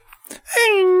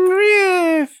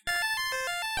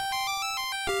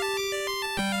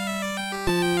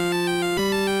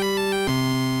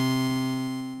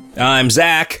I'm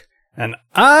Zach. And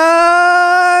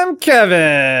I'm Kevin.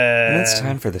 And it's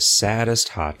time for the saddest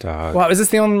hot dog. Wow, is this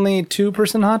the only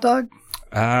two-person hot dog?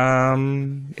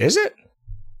 Is it?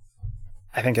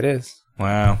 I think it is.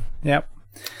 Wow. Yep.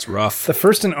 It's rough. The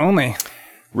first and only.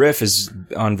 Riff is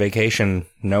on vacation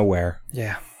nowhere.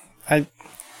 Yeah. I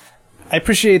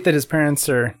appreciate that his parents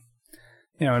are,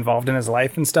 involved in his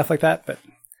life and stuff like that, but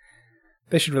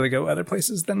they should really go other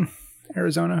places than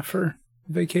Arizona for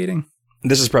vacating.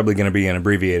 This is probably going to be an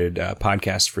abbreviated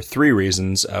podcast for three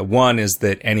reasons. One is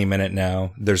that any minute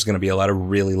now, there's going to be a lot of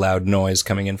really loud noise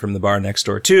coming in from the bar next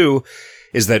door. Two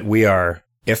is that we are,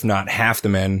 if not half the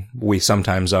men we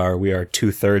sometimes are, we are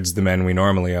 2/3 the men we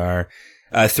normally are.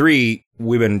 Three,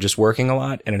 we've been just working a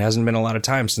lot, and it hasn't been a lot of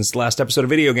time since the last episode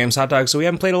of Video Games Hot Dog, so we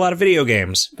haven't played a lot of video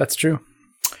games. That's true.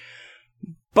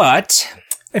 But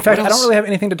in fact, I don't really have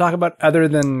anything to talk about other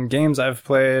than games I've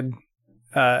played.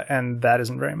 And that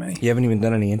isn't very many. You haven't even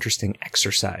done any interesting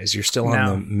exercise. You're still on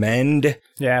the mend.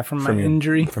 Yeah, from my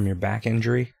injury. From your back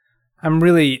injury. I'm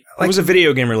really... it was a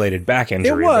video game related back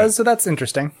injury. It was, so that's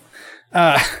interesting.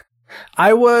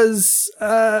 I was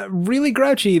really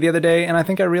grouchy the other day, and I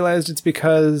think I realized it's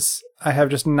because I have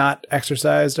just not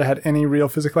exercised. I had any real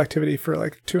physical activity for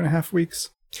like 2.5 weeks.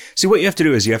 See, what you have to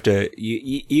do is you got to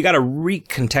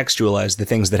recontextualize the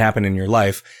things that happen in your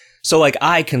life. So like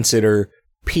I consider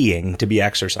peeing to be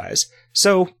exercise.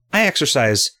 So I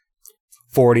exercise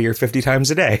 40 or 50 times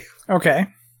a day. Okay.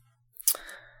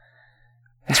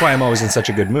 That's why I'm always in such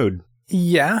a good mood.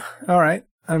 Yeah. All right.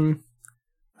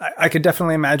 I could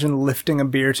definitely imagine lifting a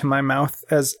beer to my mouth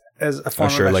as a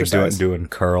form of exercise. Like doing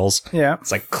curls. Yeah.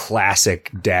 It's like classic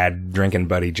dad drinking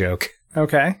buddy joke.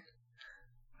 Okay.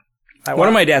 One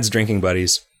of my dad's drinking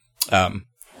buddies,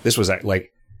 this was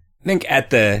like, I think at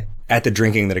the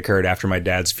drinking that occurred after my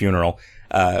dad's funeral,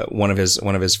 one of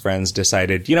his friends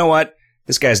decided, you know what?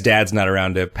 This guy's dad's not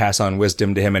around to pass on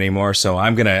wisdom to him anymore, so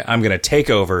I'm gonna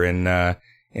take over in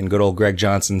good old Greg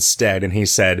Johnson's stead. And he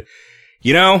said,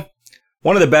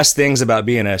 one of the best things about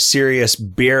being a serious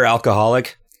beer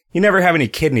alcoholic, you never have any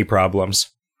kidney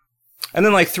problems. And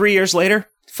then like 3 years later,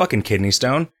 fucking kidney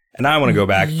stone. And I want to go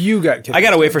back. You got kidney I got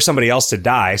to stone. wait for somebody else to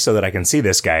die so that I can see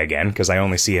this guy again, because I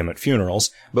only see him at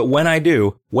funerals. But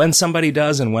when somebody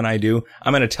does and when I do,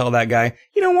 I'm going to tell that guy,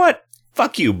 you know what?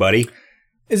 Fuck you, buddy.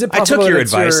 Is it I possible took your that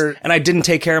advice and I didn't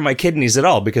take care of my kidneys at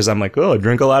all because I'm like, oh, I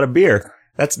drink a lot of beer.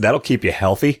 That'll keep you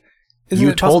healthy. Isn't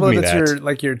You it told possible me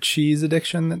that's your cheese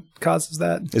addiction that causes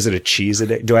that? Is it a cheese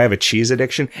addiction? Do I have a cheese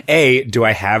addiction? A, do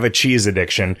I have a cheese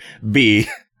addiction? B,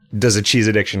 does a cheese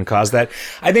addiction cause that?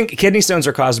 I think kidney stones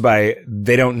are caused by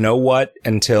they don't know what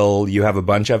until you have a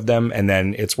bunch of them, and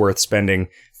then it's worth spending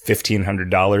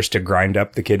 $1,500 to grind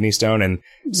up the kidney stone, and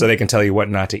so they can tell you what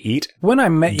not to eat. When I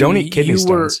met don't you, eat kidney you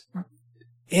stones. were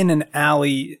in an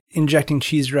alley injecting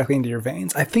cheese directly into your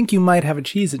veins. I think you might have a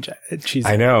cheese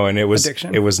I know, and it was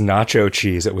addiction. It was nacho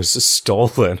cheese. It was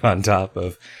stolen on top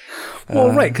of.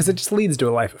 Well, right, because it just leads to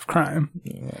a life of crime.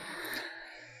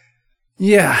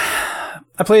 Yeah.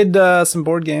 I played some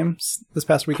board games this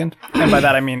past weekend, and by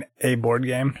that I mean a board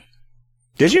game.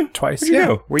 Did you? Twice.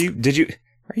 Where'd you go?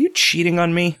 Are you cheating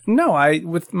on me? No,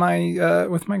 with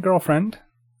my girlfriend,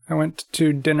 I went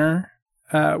to dinner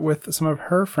with some of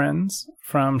her friends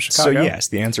from Chicago. So yes,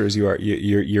 the answer is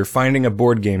you're finding a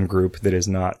board game group that is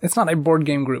not. It's not a board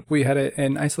game group. We had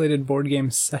an isolated board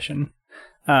game session.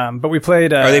 But we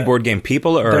played... are they board game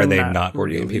people or are they not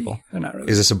board game really. people? They're not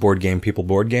really. Is this a board game people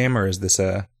board game or is this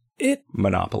a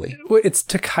Monopoly? It's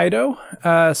Tokaido.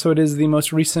 So it is the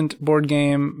most recent board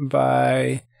game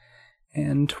by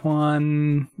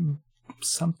Antoine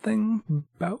something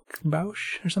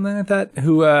Bausch or something like that,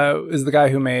 who is the guy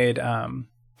who made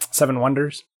Seven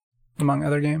Wonders, among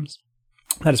other games.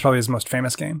 That is probably his most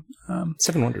famous game.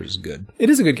 Seven Wonders is good.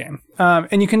 It is a good game.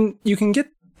 And you can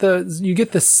get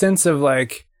the sense of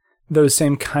like those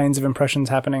same kinds of impressions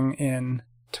happening in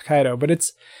Tokaido, but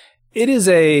it is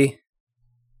a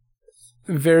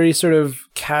very sort of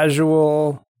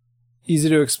casual, easy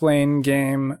to explain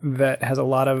game that has a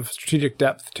lot of strategic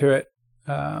depth to it.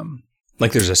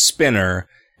 Like there's a spinner,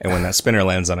 and when that spinner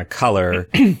lands on a color,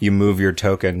 you move your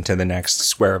token to the next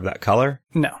square of that color?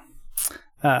 No.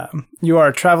 You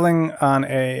are traveling on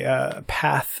a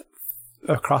path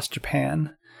across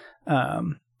Japan. I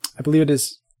believe it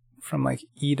is from like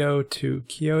Edo to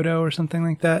Kyoto or something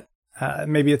like that.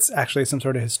 Maybe it's actually some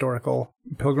sort of historical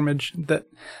pilgrimage that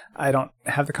I don't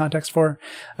have the context for.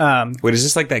 Wait, is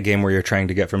this like that game where you're trying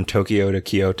to get from Tokyo to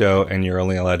Kyoto and you're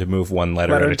only allowed to move one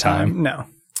letter at a time? No,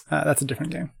 that's a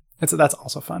different game. That's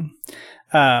also fun.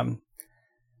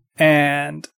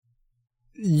 And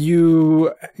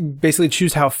you basically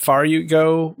choose how far you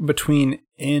go between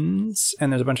inns,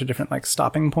 and there's a bunch of different like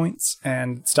stopping points,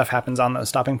 and stuff happens on those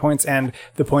stopping points. And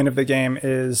the point of the game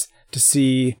is to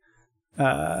see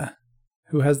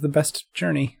who has the best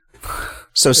journey.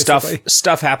 So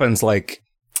stuff happens like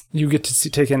you get to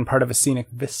take in part of a scenic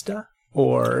vista.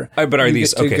 Or but are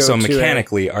these okay? So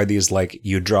mechanically, are these like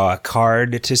you draw a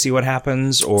card to see what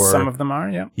happens, or some of them are?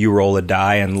 Yeah. You roll a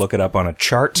die and look it up on a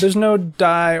chart. There's no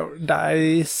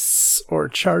dice or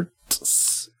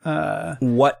charts.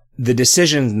 What the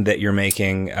decision that you're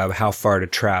making of how far to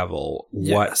travel?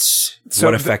 Yes.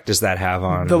 What effect does that have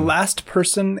on the last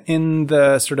person in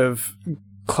the sort of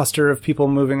cluster of people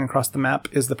moving across the map?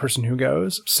 Is the person who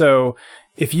goes. So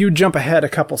if you jump ahead a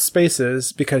couple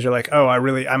spaces because you're like, oh,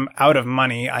 I'm out of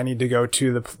money, I need to go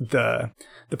to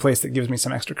the place that gives me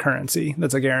some extra currency,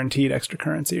 that's a guaranteed extra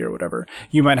currency or whatever,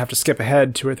 you might have to skip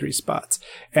ahead 2 or 3 spots.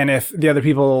 And if the other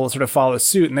people sort of follow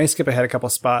suit and they skip ahead a couple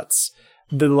spots,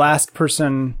 the last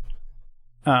person,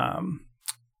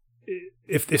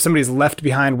 if somebody's left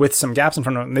behind with some gaps in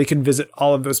front of them, they could visit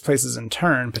all of those places in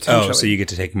turn, potentially. Oh, so you get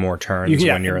to take more turns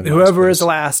when you're in the whoever is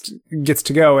last gets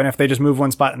to go, and if they just move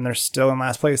one spot and they're still in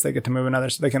last place, they get to move another,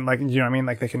 so they can, like, you know what I mean?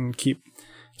 Like, they can keep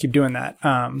doing that.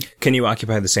 Can you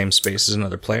occupy the same space as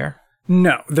another player?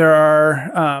 No. There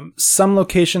are some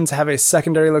locations have a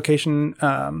secondary location,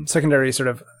 secondary sort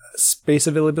of space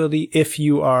availability if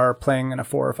you are playing in a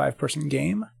 4 or 5 person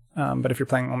game. But if you're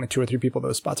playing only 2 or 3 people,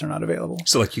 those spots are not available.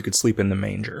 So, like, you could sleep in the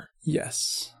manger.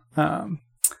 Yes. The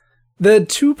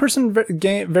 2-person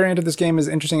variant of this game is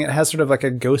interesting. It has sort of like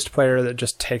a ghost player that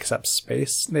just takes up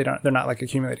space. They're not like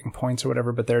accumulating points or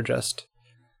whatever, but they're just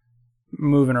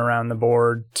moving around the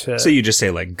board to. So you just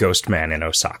say like Ghost Man in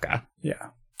Osaka. Yeah,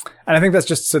 and I think that's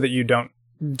just so that you don't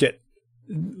get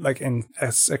like in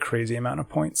a crazy amount of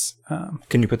points.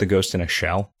 Can you put the ghost in a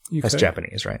shell? That's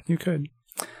Japanese, right? You could.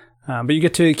 But you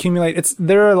get to accumulate.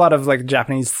 There are a lot of like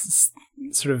Japanese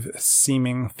sort of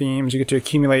seeming themes. You get to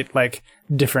accumulate like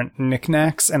different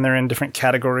knickknacks, and they're in different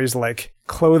categories like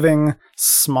clothing,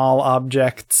 small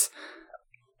objects,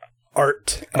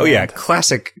 art. Oh yeah,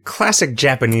 classic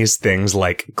Japanese things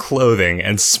like clothing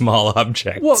and small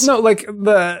objects. Well, no,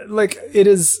 it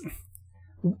is.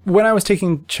 When I was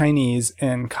taking Chinese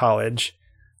in college,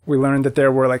 we learned that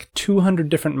there were like 200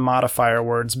 different modifier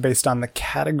words based on the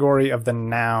category of the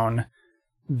noun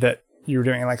that you were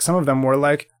doing. Like some of them were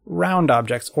like round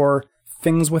objects or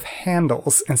things with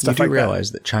handles and stuff like that. You do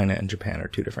realize that China and Japan are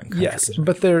 2 different countries. Yes,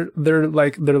 but they're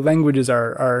like their languages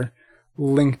are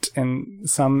linked in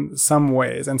some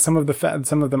ways, and some of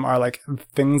them are like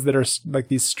things that are like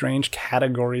these strange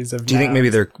categories of. Do you think maybe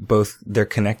they're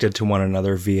connected to one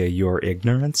another via your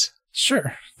ignorance?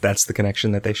 Sure. That's the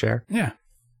connection that they share? Yeah.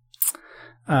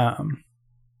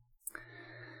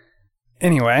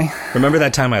 Anyway. Remember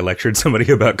that time I lectured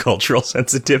somebody about cultural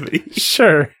sensitivity?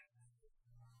 Sure.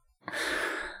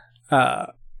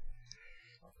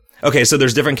 Okay, so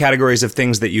there's different categories of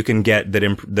things that you can get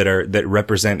that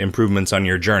represent improvements on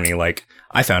your journey. Like,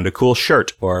 I found a cool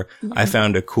shirt, or I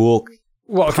found a cool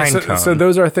pine cone. So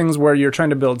those are things where you're trying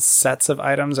to build sets of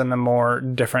items, and the more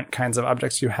different kinds of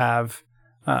objects you have,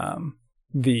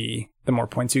 the more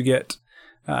points you get.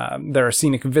 There are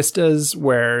scenic vistas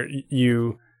where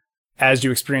as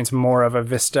you experience more of a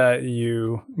vista,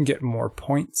 you get more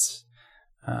points.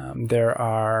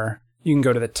 You can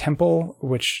go to the temple,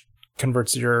 which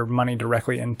converts your money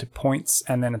directly into points.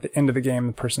 And then at the end of the game,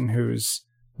 the person who's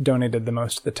donated the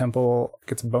most to the temple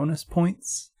gets bonus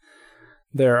points.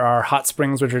 There are hot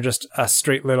springs, which are just a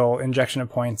straight little injection of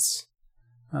points.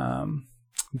 There's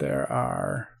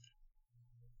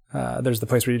the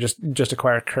place where you just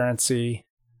acquire currency.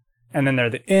 And then there are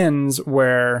the inns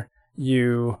where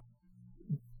the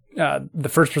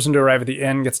first person to arrive at the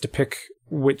inn gets to pick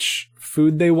which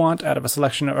food they want out of a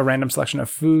random selection of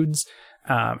foods.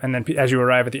 And then as you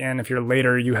arrive at the inn, if you're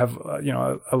later, you have a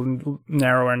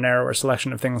narrower and narrower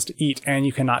selection of things to eat, and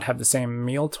you cannot have the same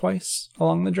meal twice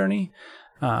along the journey.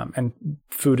 And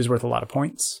food is worth a lot of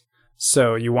points,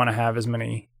 so you want to have as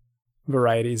many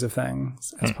varieties of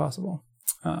things as possible.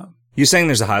 You saying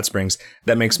there's a hot springs,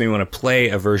 that makes me want to play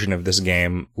a version of this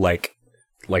game like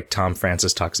Tom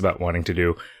Francis talks about wanting to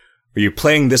do. Are you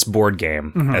playing this board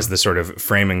game as the sort of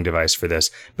framing device for this?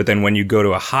 But then when you go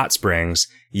to a hot springs,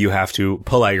 you have to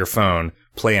pull out your phone,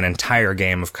 play an entire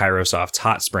game of Kairosoft's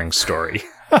Hot Springs story.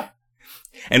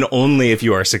 And only if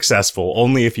you are successful,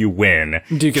 only if you win,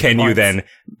 can you then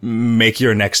make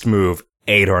your next move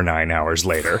 8 or 9 hours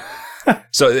later.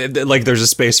 So, like, there's a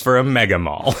space for a mega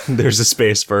mall. There's a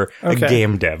space for a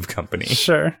game dev company.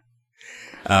 Sure.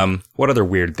 What other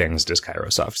weird things does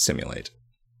Kairosoft simulate?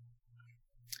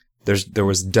 There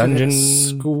was dungeon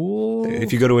school.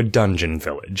 If you go to a dungeon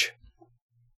village.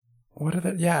 What are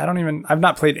they? Yeah, I've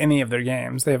not played any of their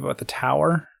games. They have the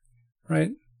tower,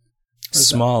 right?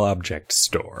 Small object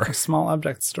store. A small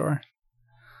object store.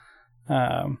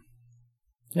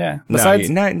 Yeah. Besides,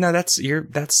 no, that's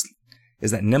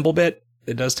is that Nimblebit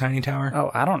that does Tiny Tower? Oh,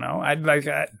 I don't know.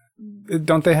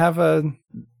 Don't they have a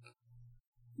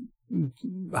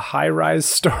high-rise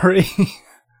story?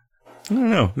 I don't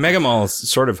know. Mega Mall's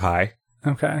sort of high.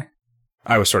 Okay.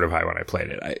 I was sort of high when I played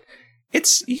it.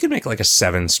 You could make like a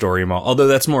 7-story mall, although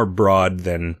that's more broad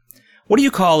than. What do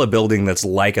you call a building that's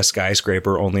like a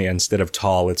skyscraper, only instead of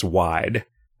tall, it's wide?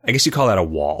 I guess you call that a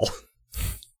wall.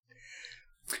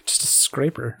 Just a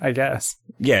scraper, I guess.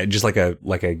 Yeah, just like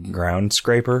a ground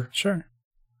scraper. Sure.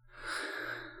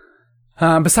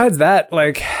 Besides that,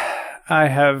 like,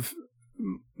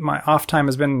 my off time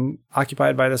has been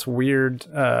occupied by this weird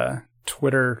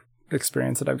Twitter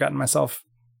experience that I've gotten myself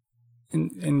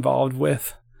involved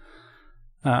with.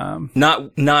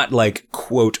 Not like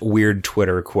quote weird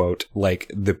Twitter quote,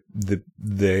 like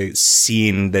the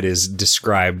scene that is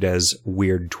described as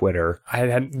weird Twitter.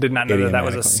 I did not know that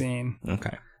was a scene.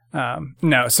 Okay.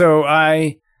 No. So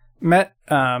I met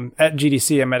at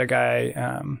GDC. I met a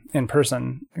guy in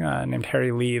person named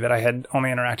Harry Lee that I had only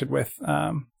interacted with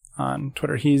on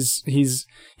Twitter. He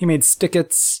made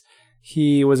Stickets.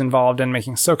 He was involved in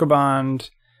making Sokobond.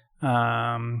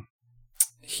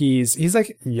 He's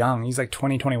like young. He's like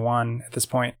 21 at this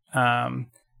point.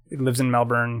 He lives in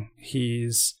Melbourne.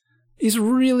 He's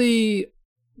really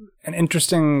an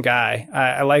interesting guy.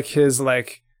 I like his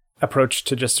like approach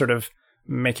to just sort of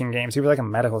making games. He was like a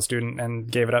medical student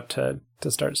and gave it up to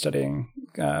start studying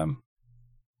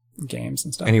games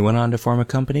and stuff. And he went on to form a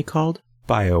company called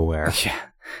BioWare. Yeah.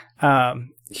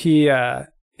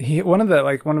 One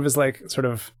of his like sort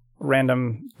of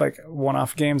random like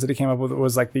one-off games that he came up with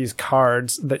was like these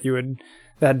cards that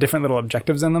had different little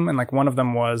objectives in them, and like one of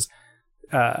them was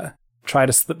try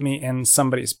to slip me in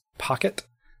somebody's pocket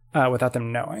without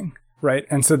them knowing, right?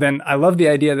 And so then I love the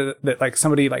idea that like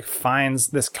somebody like finds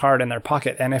this card in their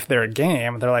pocket, and if they're a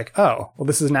game, they're like, oh, well,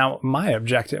 this is now my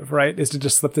objective, right? Is to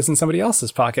just slip this in somebody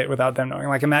else's pocket without them knowing.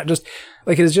 Like, and that just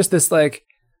like it is just this like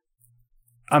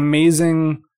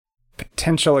amazing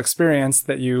potential experience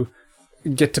that you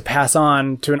get to pass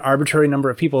on to an arbitrary number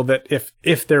of people that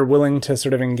if they're willing to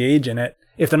sort of engage in it,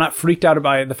 if they're not freaked out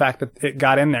by the fact that it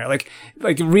got in there, like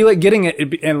really getting it,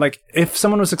 and like if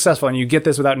someone was successful and you get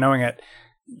this without knowing it,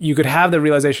 you could have the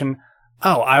realization,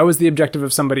 oh, I was the objective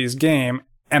of somebody's game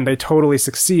and they totally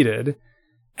succeeded.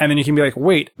 And then you can be like,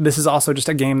 wait, this is also just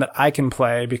a game that I can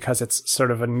play because it's sort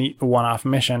of a neat one-off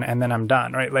mission, and then I'm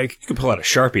done, right? Like you could pull out a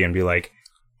Sharpie and be like,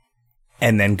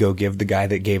 and then go give the guy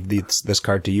that gave this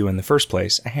card to you in the first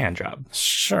place a hand job.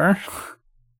 Sure.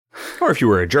 Or if you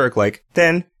were a jerk, like,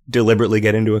 then deliberately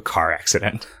get into a car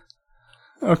accident.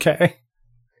 Okay.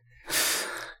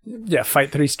 Yeah,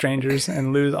 fight 3 strangers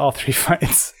and lose all 3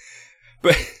 fights.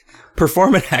 But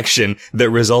perform an action that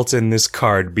results in this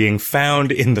card being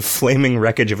found in the flaming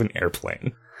wreckage of an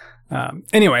airplane.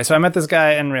 Anyway, so I met this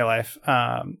guy in real life,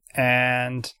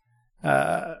 and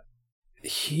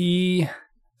he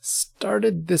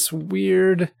started this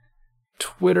weird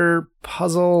Twitter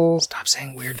puzzle. Stop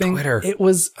saying weird thing. Twitter. It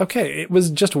was okay. It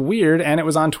was just weird, and it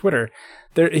was on Twitter.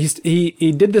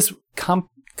 He did this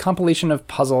compilation of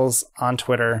puzzles on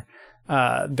Twitter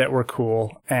that were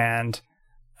cool, and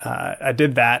I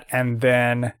did that, and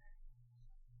then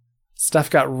stuff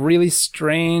got really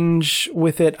strange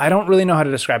with it. I don't really know how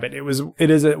to describe it.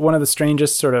 It is one of the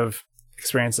strangest sort of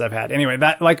experiences I've had. Anyway,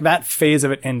 that phase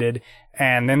of it ended,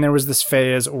 and then there was this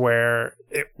phase where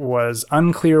it was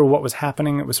unclear what was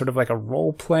happening. It was sort of like a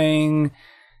role-playing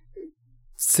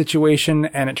situation,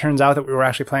 and it turns out that we were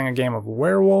actually playing a game of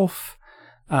werewolf,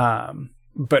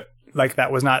 but like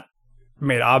that was not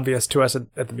made obvious to us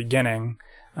at the beginning,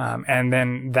 and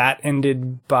then that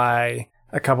ended by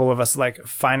a couple of us like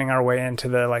finding our way into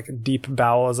the like deep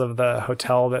bowels of the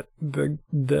hotel that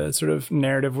the sort of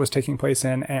narrative was taking place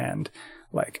in, and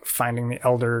like finding the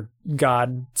elder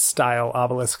god style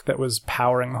obelisk that was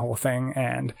powering the whole thing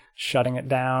and shutting it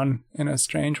down in a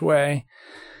strange way.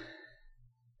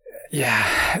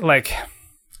 Yeah, like.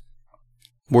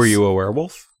 Were you a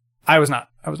werewolf? I was not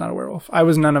a werewolf. I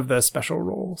was none of the special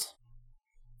roles.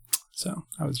 So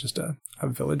I was just a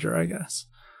villager, I guess.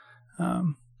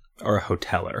 Or a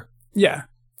hoteler. Yeah.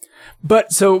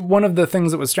 But so one of the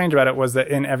things that was strange about it was that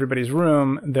in everybody's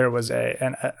room, there was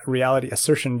a reality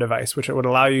assertion device, which it would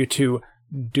allow you to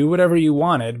do whatever you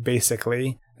wanted,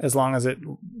 basically, as long as it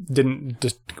didn't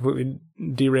just completely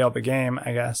derail the game,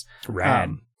 I guess.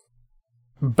 Rad.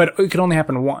 but it could only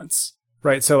happen once,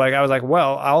 right? So like I was like,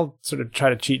 well, I'll sort of try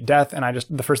to cheat death, and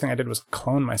the first thing I did was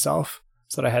clone myself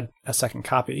so that I had a second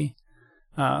copy,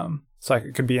 so I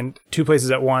could be in two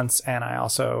places at once, and I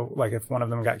also, like, if one of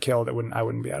them got killed, I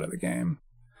wouldn't be out of the game.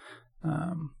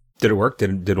 Did it work?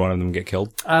 Did one of them get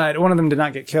killed? One of them did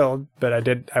not get killed, but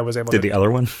I was able to. Did the other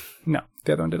one? No,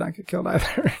 the other one did not get killed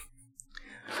either.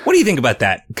 What do you think about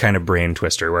that kind of brain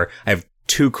twister where I have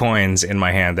 2 coins in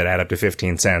my hand that add up to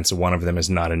 15 cents? One of them is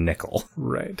not a nickel.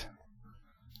 Right.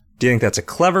 Do you think that's a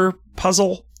clever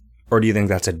puzzle, or do you think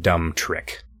that's a dumb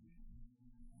trick?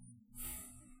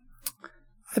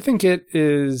 I think it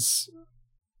is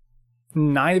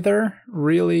neither,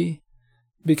 really,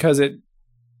 because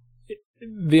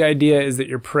the idea is that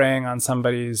you're preying on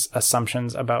somebody's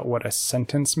assumptions about what a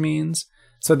sentence means.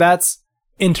 So that's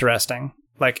interesting,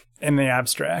 like in the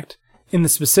abstract. In the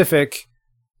specific,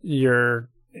 you're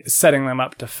setting them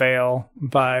up to fail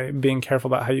by being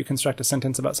careful about how you construct a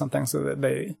sentence about something so that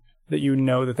that you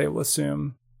know that they will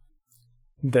assume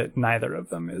that neither of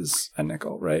them is a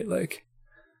nickel, right? Like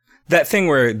that thing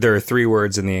where there are 3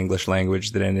 words in the English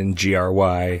language that end in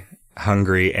GRY,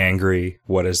 hungry, angry,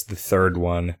 what is the third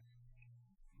one?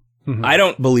 Mm-hmm. I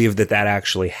don't believe that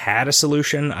actually had a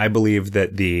solution. I believe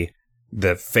that the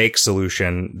fake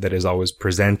solution that is always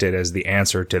presented as the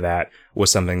answer to that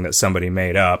was something that somebody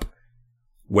made up,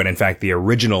 when in fact the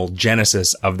original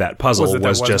genesis of that puzzle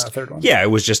was just, yeah, it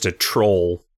was just a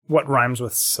troll. What rhymes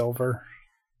with silver?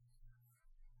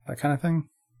 That kind of thing?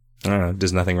 I don't know.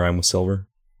 Does nothing rhyme with silver?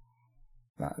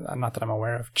 Not that I'm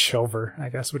aware of. Chilver, I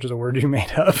guess, which is a word you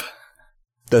made up.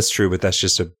 That's true, but that's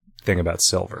just a thing about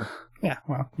silver. Yeah,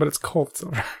 well, but it's cold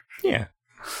silver. Yeah.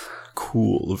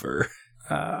 Coolver.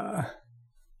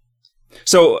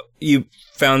 So you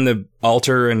found the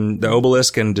altar and the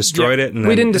obelisk and destroyed it? And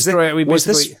we didn't destroy it. Was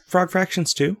this Frog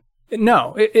Fractions 2?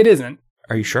 No, it isn't.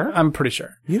 Are you sure? I'm pretty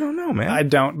sure. You don't know, man. I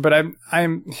don't, but I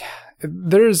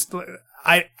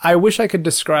wish I could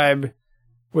describe,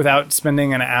 without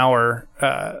spending an hour,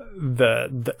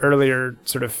 the earlier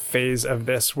sort of phase of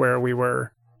this where we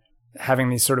were having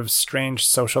these sort of strange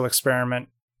social experiment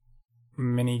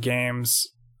mini games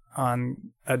on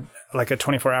a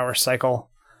 24-hour cycle.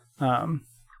 I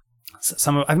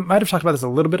might have talked about this a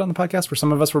little bit on the podcast, where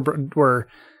some of us were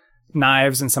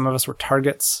knives and some of us were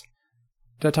targets.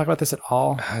 Did I talk about this at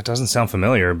all? It doesn't sound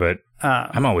familiar, but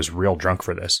I'm always real drunk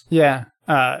for this. Yeah.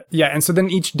 And so then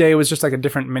each day was just like a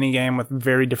different mini game with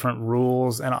very different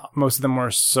rules, and most of them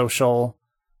were social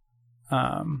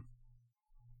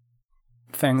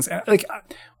things. Like,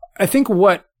 I think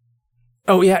what,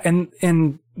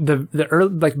 and the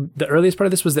earliest part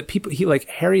of this was that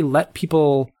Harry let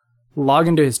people log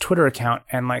into his Twitter account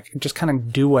and like just kind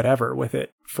of do whatever with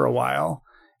it for a while.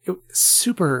 It was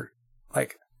super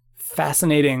like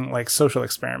fascinating, like social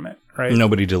experiment, right?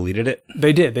 Nobody deleted it?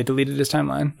 They did. They deleted his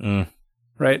timeline,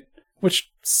 right? Which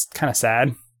is kind of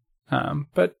sad.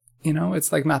 But you know,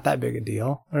 it's like not that big a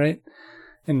deal, right?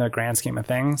 In the grand scheme of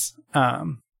things.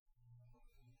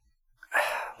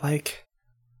 Like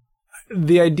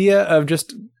the idea of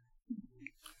just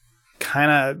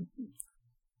kind of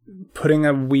putting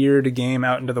a weird game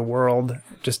out into the world,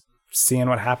 just seeing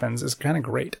what happens, is kind of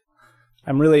great.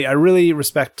 I really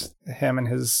respect him and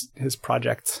his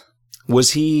project.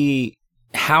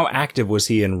 How active was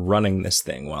he in running this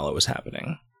thing while it was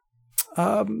happening?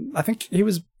 I think he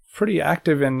was pretty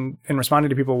active in responding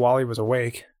to people while he was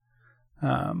awake.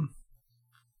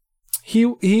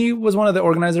 He was one of the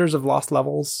organizers of Lost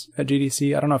Levels at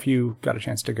GDC. I don't know if you got a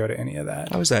chance to go to any of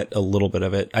that. I was at a little bit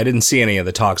of it. I didn't see any of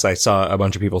the talks. I saw a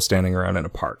bunch of people standing around in a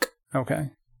park. Okay.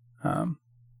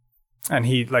 And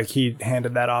he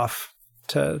handed that off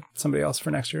to somebody else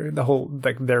for next year. The whole,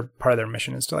 like, their part of their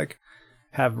mission is to like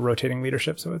have rotating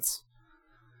leadership, so it's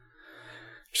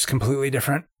just completely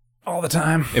different all the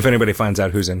time. If anybody finds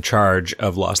out who's in charge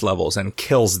of Lost Levels and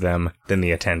kills them, then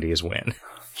the attendees win.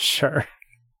 Sure.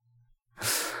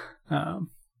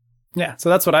 Yeah, so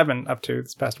that's what I've been up to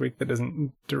this past week that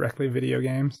isn't directly video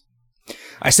games.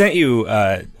 I sent you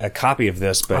a copy of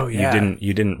this, but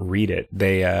you didn't read it.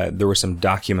 There were some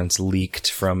documents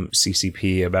leaked from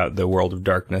CCP about the World of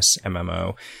Darkness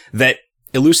MMO that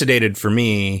elucidated for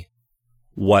me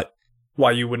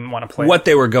why you wouldn't want to play what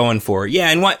they were going for. Yeah,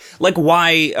 and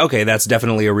why, okay, that's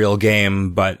definitely a real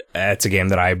game, but it's a game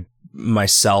that I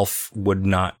myself would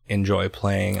not enjoy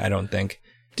playing, I don't think.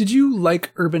 Did you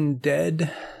like Urban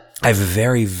Dead? I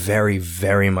very, very,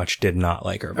 very much did not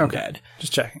like Urban Dead.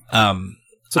 Just checking.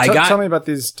 So tell me about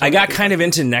these. I got kind of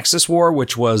into Nexus War,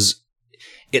 which was,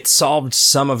 it solved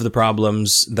some of the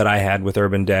problems that I had with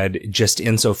Urban Dead, just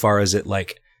insofar as it,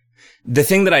 like, The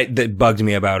thing that bugged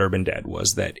me about Urban Dead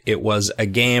was that it was a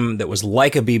game that was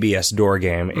like a BBS door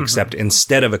game, except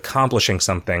instead of accomplishing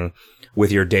something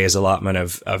with your day's allotment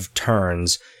of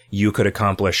turns, you could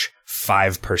accomplish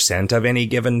 5% of any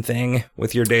given thing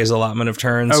with your day's allotment of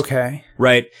turns. Okay.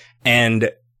 Right. And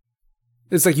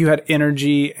it's like you had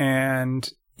energy and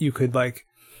you could like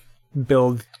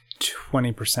build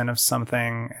 20% of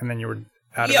something and then you were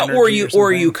out of energy.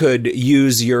 Or you could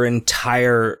use your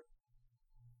entire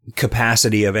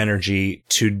capacity of energy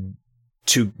to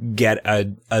get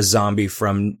a zombie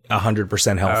from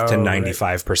 100% health to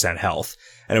 95% health.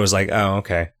 And it was like, oh,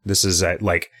 okay. This is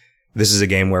a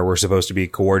game where we're supposed to be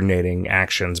coordinating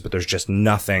actions, but there's just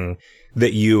nothing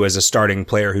that you as a starting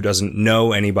player who doesn't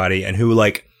know anybody and who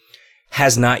like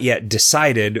has not yet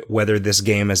decided whether this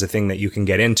game is a thing that you can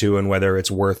get into and whether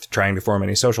it's worth trying to form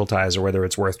any social ties or whether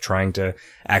it's worth trying to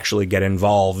actually get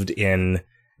involved in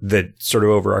the sort of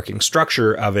overarching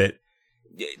structure of it.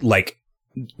 Like,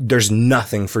 there's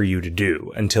nothing for you to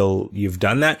do until you've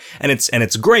done that. And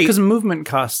it's great. Because movement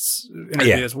costs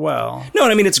energy as well. No,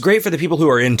 I mean, it's great for the people who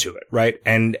are into it, right?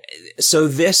 And so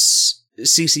this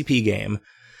CCP game,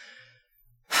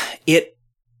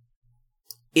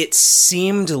 it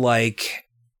seemed like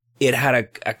it had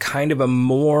a kind of a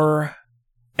more,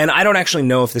 and I don't actually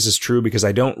know if this is true because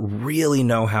I don't really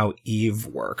know how EVE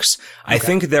works. Okay. I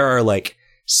think there are like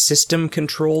system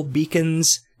control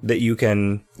beacons that you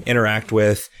can interact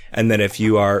with, and that if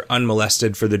you are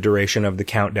unmolested for the duration of the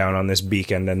countdown on this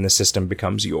beacon, then the system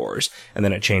becomes yours, and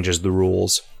then it changes the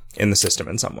rules in the system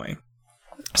in some way.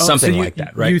 Something like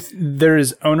that, right? There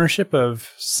is ownership of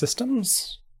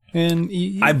systems in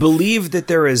EVE? I believe that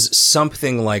there is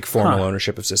something like formal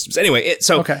ownership of systems. Anyway,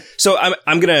 so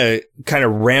I'm going to kind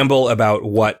of ramble about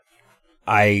what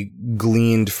I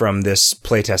gleaned from this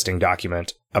playtesting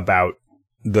document about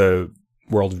the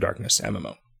World of Darkness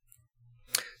MMO.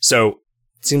 So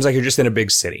it seems like you're just in a big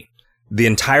city. The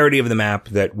entirety of the map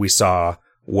that we saw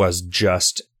was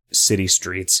just city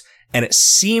streets, and it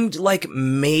seemed like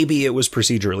maybe it was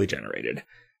procedurally generated,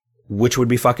 which would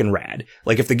be fucking rad.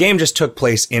 Like if the game just took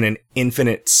place in an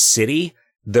infinite city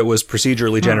that was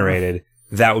procedurally generated,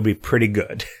 that would be pretty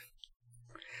good.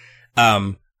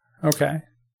 Okay.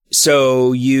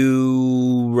 So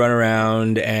you run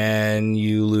around and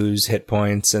you lose hit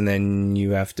points and then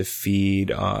you have to feed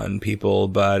on people,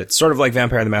 but it's sort of like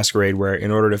Vampire the Masquerade where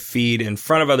in order to feed in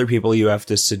front of other people, you have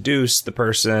to seduce the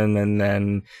person and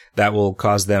then that will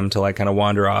cause them to like kind of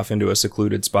wander off into a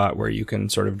secluded spot where you can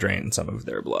sort of drain some of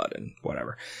their blood and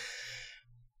whatever.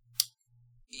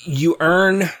 You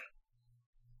earn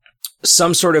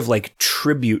some sort of like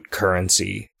tribute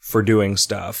currency for doing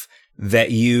stuff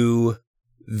that you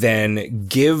then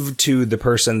give to the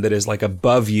person that is like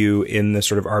above you in the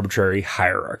sort of arbitrary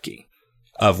hierarchy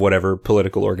of whatever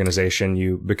political organization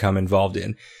you become involved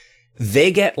in. They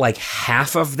get like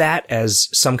half of that as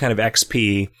some kind of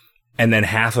XP and then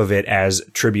half of it as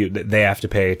tribute that they have to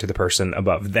pay to the person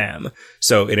above them.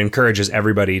 So it encourages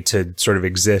everybody to sort of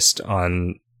exist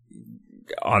on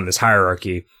this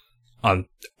hierarchy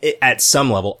at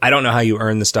some level. I don't know how you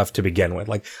earn the stuff to begin with.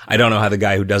 Like, I don't know how the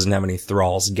guy who doesn't have any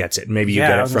thralls gets it. Maybe you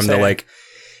get it from the like,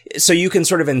 so you can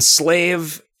sort of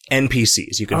enslave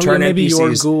NPCs. You can turn maybe NPCs.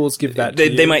 Your ghouls give that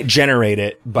to you. They might generate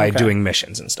it by doing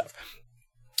missions and stuff.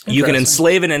 You can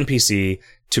enslave an NPC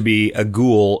to be a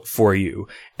ghoul for you.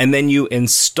 And then you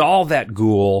install that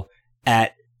ghoul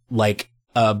at like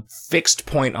a fixed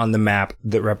point on the map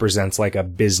that represents like a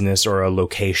business or a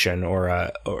location or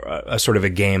a sort of a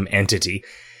game entity.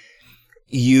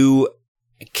 You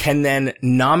can then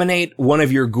nominate one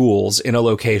of your ghouls in a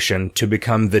location to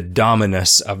become the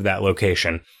dominus of that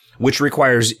location, which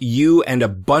requires you and a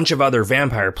bunch of other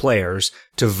vampire players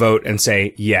to vote and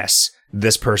say, yes,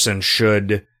 this person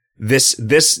should, this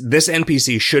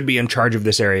NPC should be in charge of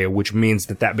this area, which means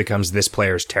that becomes this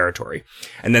player's territory.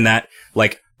 And then that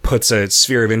like puts a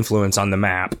sphere of influence on the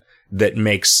map that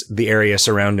makes the area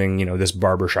surrounding, you know, this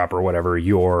barbershop or whatever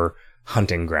your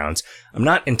hunting grounds. I'm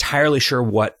not entirely sure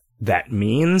what that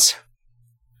means,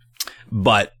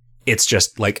 but it's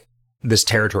just like this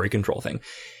territory control thing.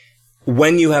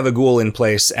 When you have a ghoul in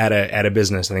place at a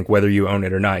business, I think whether you own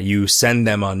it or not, you send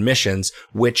them on missions,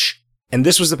 which, and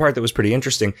this was the part that was pretty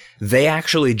interesting. They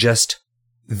actually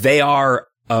they are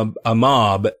a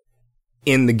mob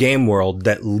in the game world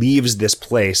that leaves this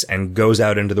place and goes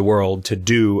out into the world to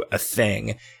do a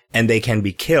thing, and they can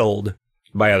be killed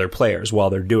by other players while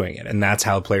they're doing it. And that's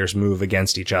how players move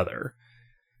against each other.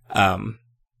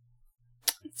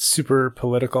 Super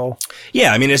political.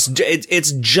 Yeah. I mean,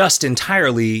 it's just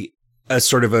entirely a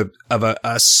sort of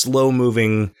a slow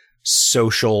moving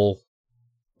social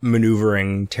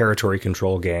maneuvering territory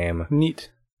control game.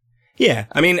 Neat. Yeah.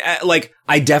 I mean, like,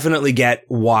 I definitely get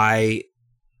why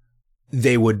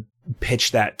they would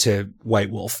pitch that to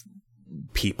White Wolf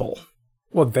people.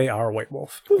 Well, they are White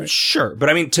Wolf. Right? Sure. But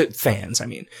I mean, to fans,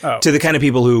 to the kind of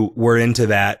people who were into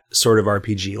that sort of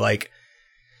RPG, like,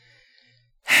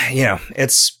 you know,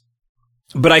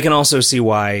 but I can also see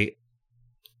why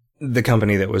the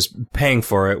company that was paying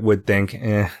for it would think,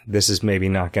 this is maybe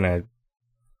not going to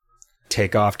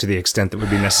take off to the extent that would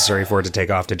be necessary for it to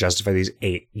take off to justify these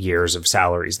 8 years of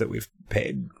salaries that we've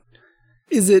paid.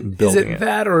 Is it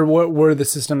that, or what were the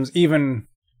systems, even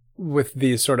with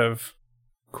these sort of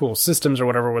cool systems or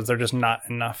whatever, was there just not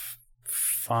enough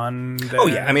fun there? Oh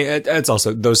yeah, I mean, it's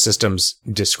also, those systems,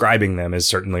 describing them is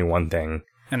certainly one thing,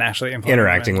 and actually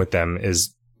interacting with them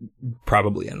is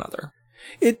probably another.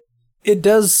 It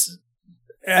does,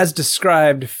 as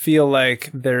described, feel like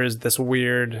there is this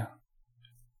weird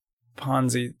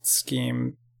Ponzi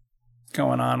scheme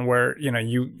going on where, you know,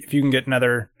 if you can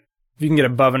get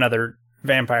above another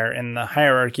vampire in the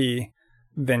hierarchy,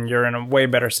 then you're in a way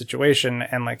better situation,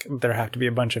 and like there have to be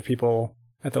a bunch of people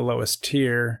at the lowest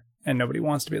tier, and nobody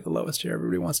wants to be at the lowest tier.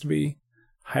 Everybody wants to be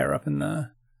higher up in the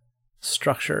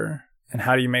structure. And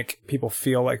how do you make people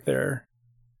feel like they're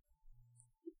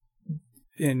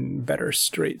in better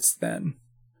straits than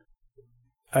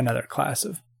another class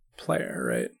of player,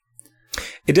 right?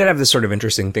 It did have this sort of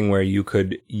interesting thing where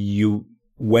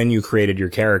when you created your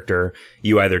character,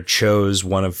 you either chose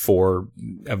one of 4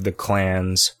 of the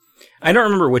clans. I don't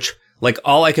remember which, like,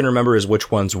 all I can remember is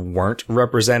which ones weren't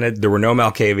represented. There were no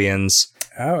Malkavians.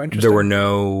 Oh, interesting. There were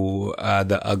no,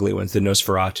 the ugly ones, the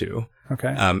Nosferatu.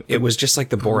 Okay. It was just like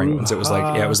the boring ones. It was like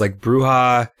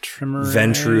Bruja,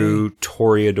 Ventrue,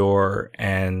 Toreador,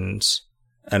 and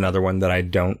another one that I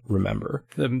don't remember.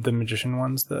 The magician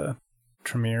ones, the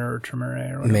Tremere or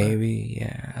Tremere or whatever. Maybe,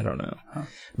 yeah, I don't know. Huh.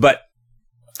 But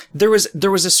there was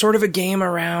a sort of a game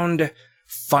around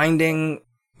finding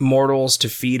mortals to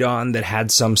feed on that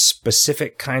had some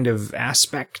specific kind of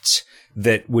aspect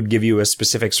that would give you a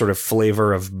specific sort of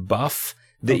flavor of buff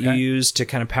that you use to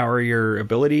kind of power your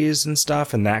abilities and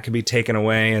stuff, and that could be taken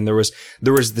away. And there was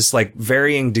this like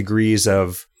varying degrees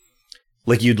of,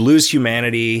 like, you'd lose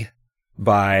humanity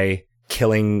by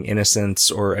killing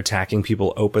innocents or attacking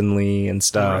people openly and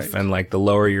stuff. Right. And like the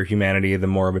lower your humanity, the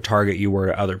more of a target you were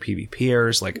to other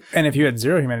PvPers. Like, and if you had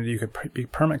 0 humanity, you could be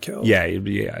perma-killed. Yeah.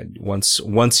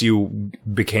 Once you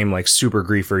became like super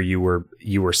griefer,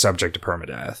 you were subject to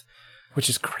permadeath, which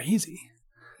is crazy.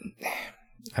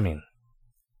 I mean,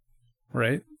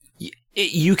 right?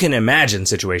 You can imagine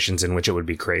situations in which it would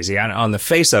be crazy. On the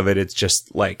face of it, it's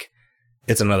just like,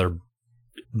 it's another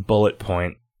bullet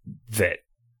point that,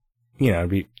 you know,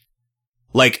 be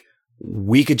like,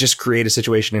 we could just create a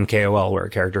situation in KOL where a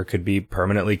character could be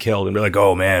permanently killed and be like,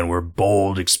 oh man, we're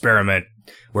bold experiment.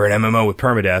 We're an MMO with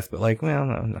permadeath. But like, well,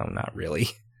 no, not really.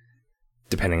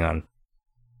 Depending on,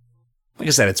 like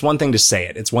I said, it's one thing to say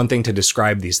it. It's one thing to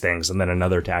describe these things, and then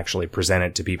another to actually present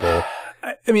it to people.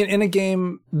 I mean, in a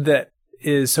game that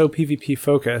is so PvP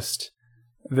focused,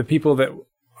 the people that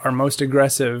are most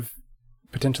aggressive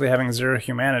potentially having 0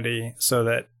 humanity, so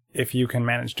that if you can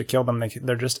manage to kill them,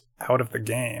 they're just out of the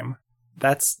game.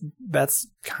 That's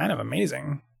kind of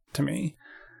amazing to me.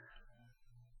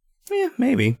 Yeah,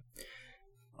 maybe.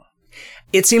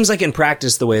 It seems like in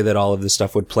practice, the way that all of this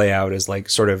stuff would play out is like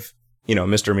sort of, you know,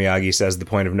 Mr. Miyagi says the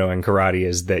point of knowing karate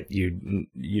is that you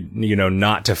know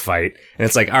not to fight. And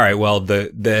it's like, all right, well,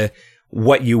 the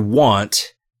what you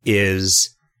want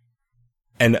is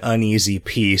an uneasy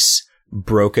peace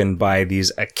broken by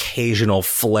these occasional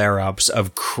flare-ups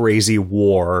of crazy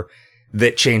war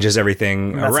that changes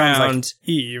everything around. Sounds like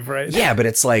Eve, right? Yeah, but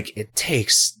it's like, it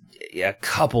takes a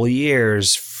couple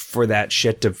years for that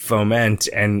shit to foment.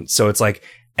 And so it's like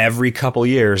every couple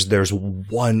years, there's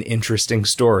one interesting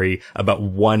story about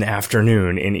one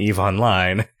afternoon in Eve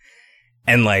Online.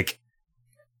 And like,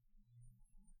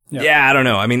 yeah, I don't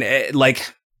know. I mean,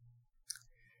 like,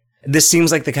 this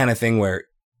seems like the kind of thing where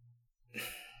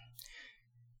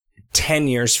 10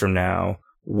 years from now,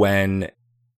 when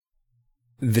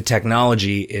the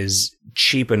technology is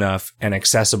cheap enough and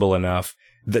accessible enough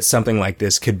that something like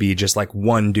this could be just like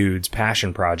one dude's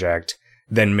passion project,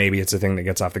 then maybe it's a thing that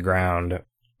gets off the ground.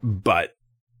 But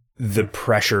the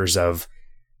pressures of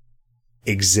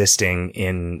existing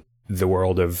in the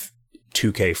world of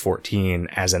 2K14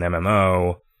 as an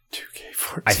MMO,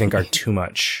 2K14, I think are too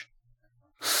much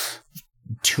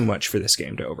for this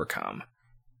game to overcome.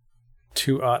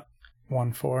 2.14.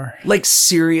 Like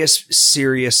serious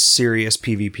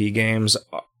PvP games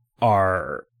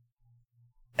are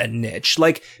a niche.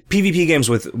 Like PvP games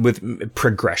with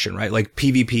progression, right? Like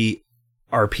PvP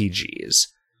RPGs.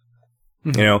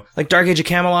 Mm-hmm. You know, like Dark Age of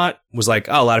Camelot was like,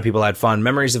 oh, a lot of people had fond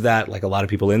memories of that. Like a lot of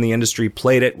people in the industry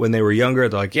played it when they were younger.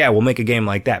 They're like, yeah, we'll make a game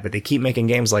like that. But they keep making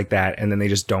games like that, and then they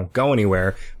just don't go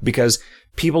anywhere because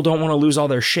people don't want to lose all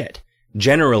their shit.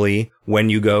 Generally, when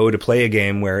you go to play a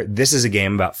game where this is a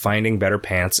game about finding better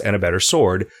pants and a better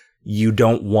sword, you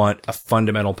don't want a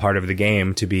fundamental part of the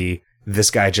game to be, this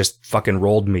guy just fucking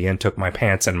rolled me and took my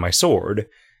pants and my sword,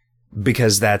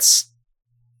 because that's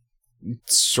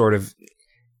sort of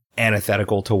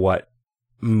antithetical to what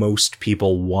most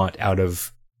people want out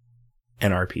of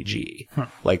an RPG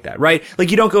like that, right? Like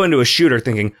you don't go into a shooter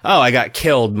thinking, oh, I got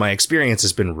killed, my experience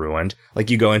has been ruined. Like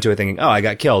you go into it thinking, oh, I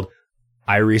got killed,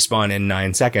 I respawn in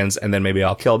 9 seconds, and then maybe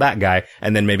I'll kill that guy,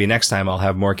 and then maybe next time I'll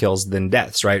have more kills than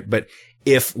deaths, right? But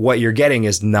if what you're getting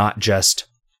is not just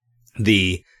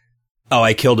the, oh,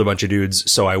 I killed a bunch of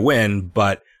dudes, so I win,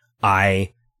 but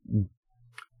I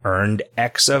earned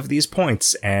X of these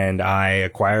points, and I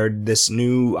acquired this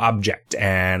new object,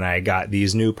 and I got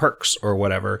these new perks, or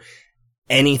whatever.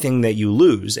 Anything that you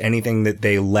lose, anything that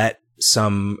they let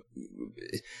somebody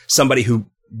who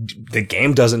the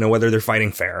game doesn't know whether they're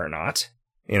fighting fair or not,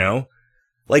 you know?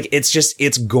 Like,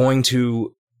 it's going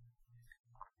to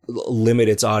limit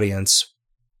its audience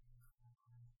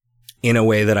in a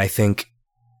way that I think,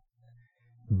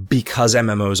 because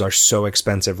MMOs are so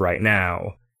expensive right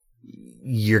now,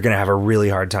 you're going to have a really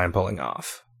hard time pulling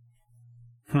off.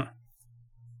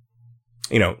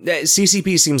 You know,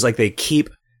 CCP seems like they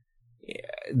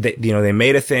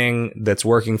made a thing that's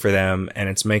working for them and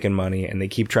it's making money, and they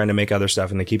keep trying to make other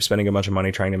stuff, and they keep spending a bunch of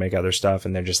money trying to make other stuff,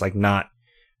 and they're just like not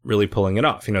really pulling it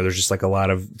off. You know, there's just like a lot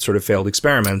of sort of failed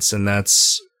experiments, and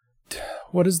that's...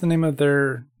 What is the name of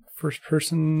their first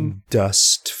person?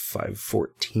 Dust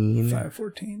 514.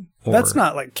 514. That's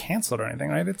not like canceled or anything,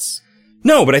 right? It's...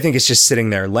 No, but I think it's just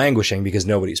sitting there languishing because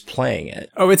nobody's playing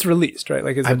it. Oh, it's released, right?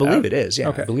 Like, I believe it is, yeah.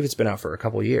 Okay. I believe it's been out for a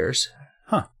couple of years.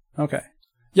 Huh. Okay.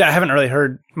 Yeah, I haven't really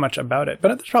heard much about it, but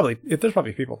there's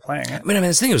probably people playing it. I mean,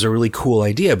 this thing was a really cool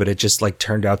idea, but it just like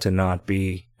turned out to not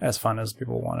be as fun as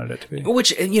people wanted it to be.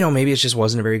 Which, you know, maybe it just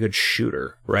wasn't a very good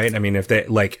shooter, right? I mean, if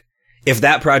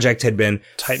that project had been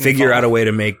Titanfall. Figure out a way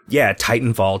to make,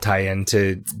 Titanfall tie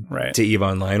into to EVE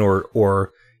Online,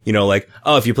 or you know, like,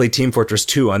 oh, if you play Team Fortress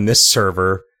 2 on this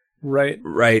server, right,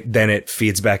 then it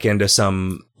feeds back into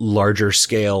some larger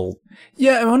scale.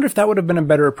 Yeah, I wonder if that would have been a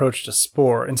better approach to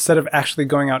Spore, instead of actually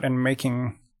going out and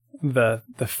making the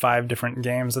 5 different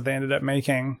games that they ended up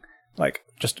making, like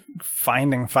just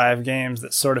finding 5 games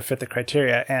that sort of fit the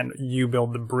criteria, and you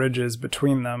build the bridges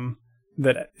between them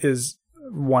that is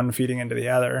one feeding into the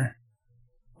other.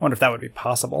 I wonder if that would be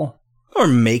possible. Or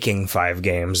making 5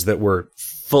 games that were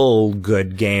full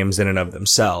good games in and of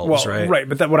themselves, right? Right,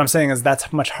 but what I'm saying is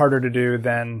that's much harder to do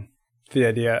than the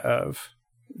idea of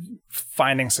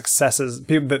finding successes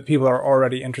that people are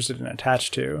already interested and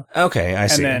attached to. Okay, I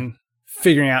see. And then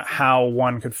figuring out how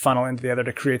one could funnel into the other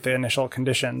to create the initial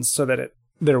conditions so that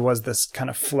there was this kind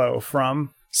of flow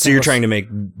from... So you're trying to make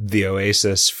the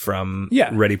Oasis from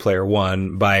Ready Player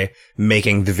One by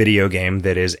making the video game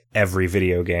that is every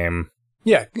video game.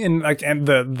 Yeah, and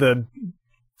the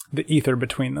ether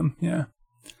between them.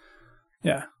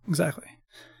 Yeah, exactly.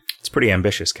 It's pretty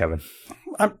ambitious, Kevin.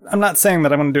 I'm not saying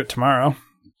that I'm going to do it tomorrow.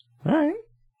 All right.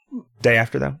 Day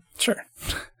after, though? Sure.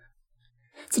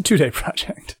 It's a 2-day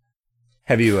project.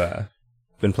 Have you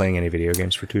been playing any video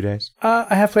games for 2 days?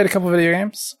 I have played a couple of video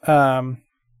games.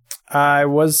 I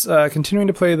was continuing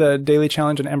to play the Daily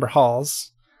Challenge in Ember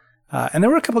Halls. And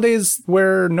there were a couple of days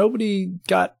where nobody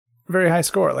got very high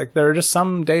score. Like, there are just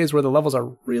some days where the levels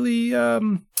are really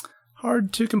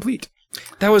hard to complete.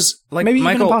 That was like maybe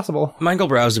even impossible. Michael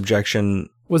Brow's objection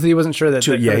was that he wasn't sure that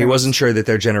he wasn't sure that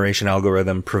their generation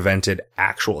algorithm prevented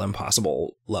actual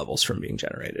impossible levels from being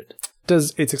generated.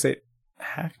 Does 868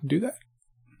 hack do that?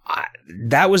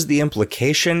 That was the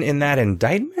implication in that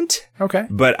indictment. Okay,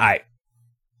 but I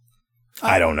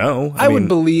don't know. I would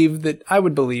believe that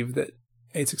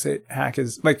 868 hack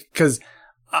is like, because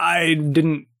I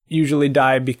didn't usually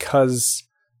die because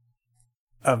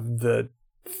of the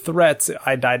threats.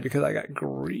 I died because I got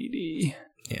greedy.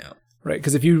 Yeah. Right,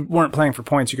 because if you weren't playing for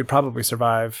points, you could probably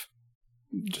survive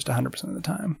just 100% of the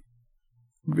time,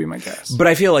 would be my guess. But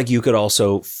I feel like you could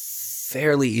also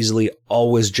fairly easily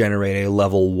always generate a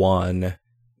level 1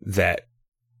 that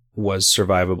was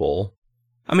survivable.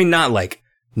 I mean, not like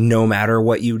no matter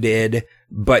what you did,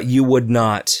 but you would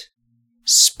not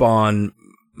spawn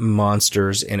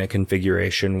monsters in a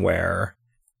configuration where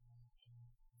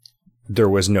there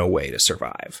was no way to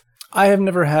survive. I have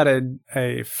never had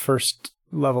a first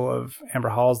level of Amber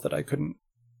Halls that I couldn't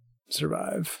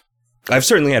survive. I've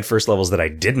certainly had first levels that I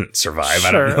didn't survive.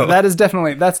 Sure, I don't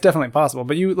know. that's definitely possible.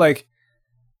 But you like,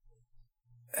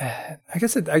 I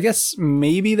guess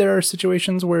maybe there are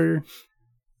situations where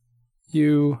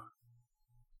you,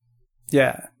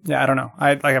 yeah, I don't know.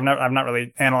 I've not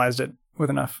really analyzed it with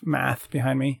enough math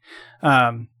behind me.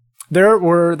 There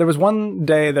was one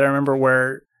day that I remember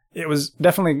where it was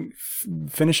definitely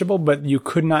finishable, but you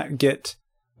could not get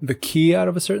the key out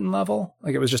of a certain level.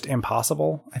 Like, it was just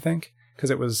impossible, I think, because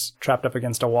it was trapped up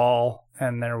against a wall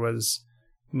and there was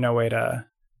no way to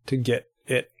get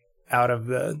it out of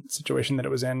the situation that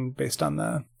it was in based on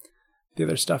the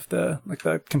other stuff, the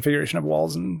configuration of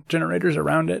walls and generators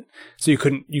around it. So you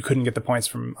couldn't get the points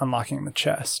from unlocking the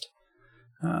chest,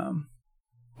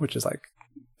 which is like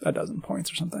 12 points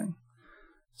or something.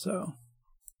 So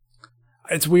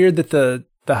it's weird that the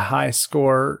high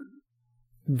score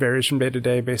varies from day to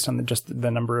day based on just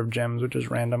the number of gems, which is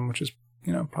random, which is,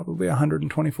 probably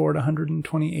 124 to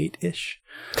 128-ish.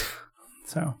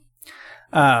 So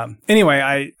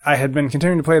anyway, I had been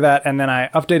continuing to play that, and then I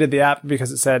updated the app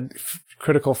because it said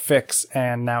critical fix,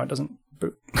 and now it doesn't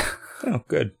boot. Oh,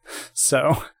 good.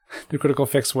 So the critical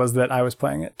fix was that I was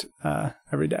playing it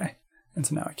every day, and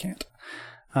so now I can't.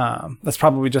 That's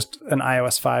probably just an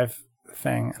iOS 5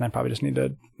 thing, and I probably just need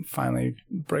to finally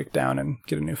break down and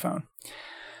get a new phone.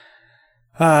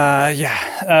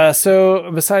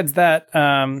 So besides that,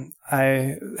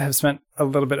 I have spent a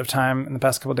little bit of time in the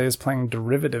past couple of days playing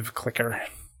Derivative Clicker,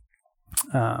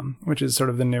 which is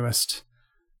sort of the newest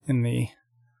in the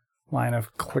line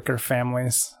of clicker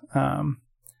families.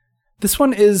 This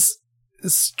one is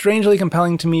strangely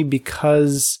compelling to me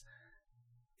because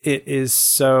it is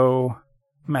so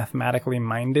mathematically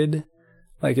minded.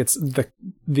 Like, it's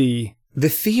the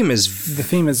theme is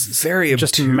very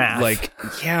just math. Like,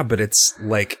 yeah, but it's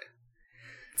like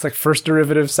first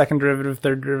derivative, second derivative,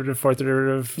 third derivative, fourth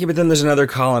derivative. Yeah, but then there's another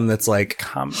column that's like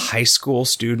high school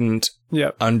student,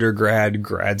 yep, undergrad,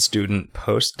 grad student,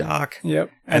 postdoc. Yep.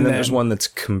 And then there's one that's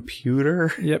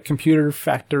computer. Yep, computer,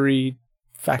 factory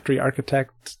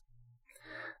architect,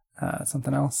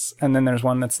 something else. And then there's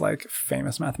one that's like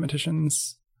famous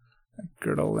mathematicians, like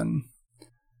Gödel and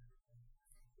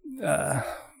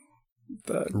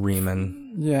the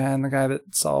Riemann. Yeah, and the guy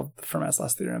that solved the Fermat's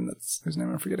last theorem, whose name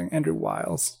I'm forgetting, Andrew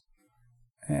Wiles.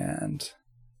 And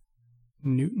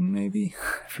Newton, maybe?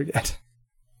 I forget.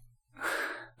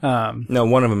 No,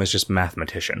 one of them is just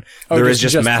mathematician. There is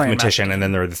just mathematician, and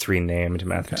then there are the three named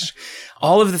mathematicians. Okay.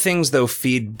 All of the things, though,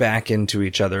 feed back into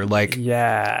each other. Like,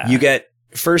 yeah, you get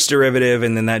first derivative,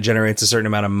 and then that generates a certain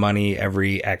amount of money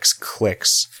every X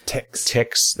clicks.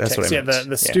 Ticks. That's what I meant. Yeah,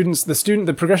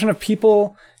 the progression of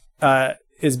people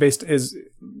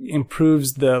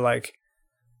improves the like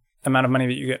amount of money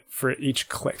that you get for each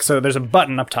click. So there's a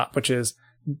button up top which is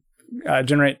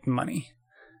generate money,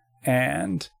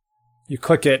 and you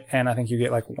click it, and I think you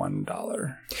get like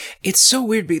 $1. It's so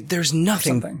weird. There's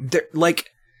nothing there. Like,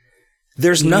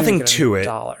 there's nothing to it.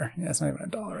 $1. Yeah, it's not even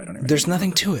 $1. I don't even. There's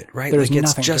nothing to it, right? There's like,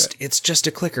 nothing it's just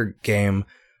a clicker game,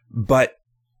 but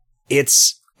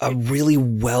it's a really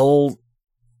well.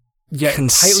 Yeah,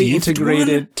 tightly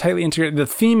integrated. The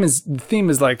theme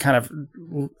is like kind of,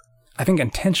 I think,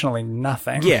 intentionally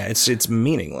nothing. Yeah, it's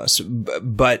meaningless,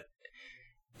 but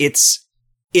it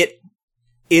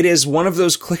is one of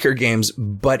those clicker games,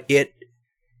 but it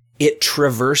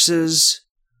traverses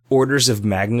orders of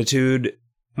magnitude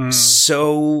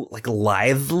so like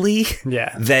lively,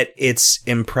 yeah, that it's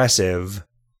impressive.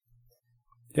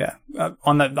 Yeah,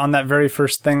 on that very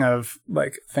first thing of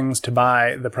like things to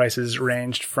buy, the prices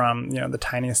ranged from the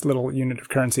tiniest little unit of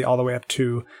currency all the way up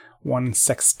to $1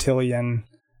 sextillion,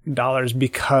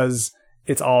 because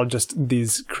it's all just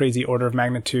these crazy order of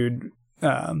magnitude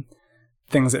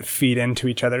things that feed into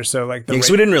each other. So like so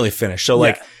we didn't really finish. So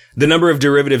like the number of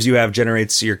derivatives you have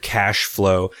generates your cash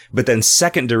flow, but then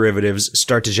second derivatives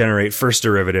start to generate first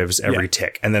derivatives every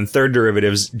tick. And then third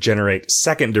derivatives generate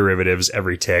second derivatives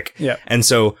every tick. Yeah. And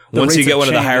so once you get one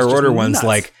of the higher order ones,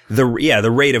 like the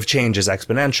rate of change is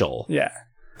exponential. Yeah.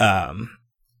 And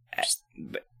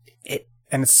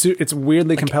it's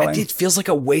weirdly compelling. It feels like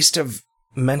a waste of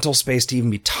mental space to even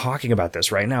be talking about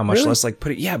this right now, much less like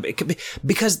put it. Yeah, it could be,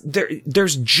 because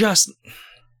there's just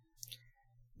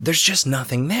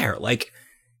nothing there. Like,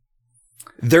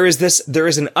 there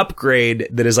is an upgrade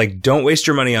that is like, don't waste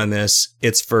your money on this.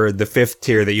 It's for the 5th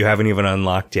tier that you haven't even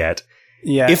unlocked yet.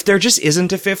 Yeah. If there just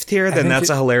isn't a 5th tier, then that's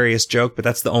a hilarious joke, but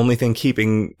that's the only thing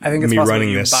keeping me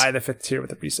running this. Buy the 5th tier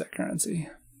with the reset currency.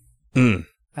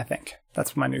 I think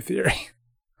that's my new theory.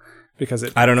 because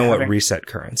I don't know what reset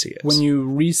currency is. When you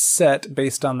reset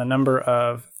based on the number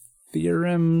of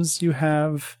theorems you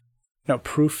have,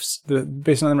 proofs,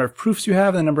 based on the number of proofs you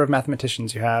have and the number of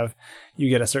mathematicians you have, you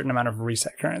get a certain amount of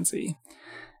reset currency.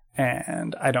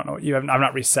 And I don't know what you have. I'm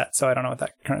not reset, so I don't know what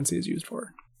that currency is used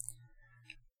for.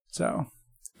 So,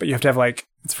 but you have to have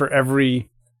it's for every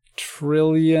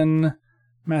trillion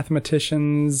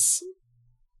mathematicians,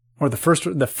 or the first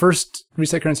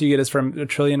reset currency you get is from a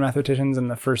trillion mathematicians,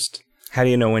 and the first. How do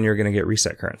you know when you're going to get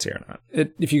reset currency or not?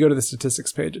 If you go to the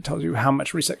statistics page, it tells you how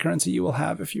much reset currency you will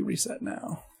have if you reset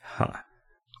now. Huh.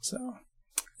 So,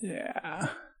 yeah.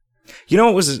 You know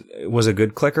what was a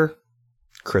good clicker?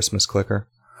 Christmas clicker.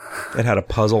 It had a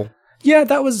puzzle. Yeah,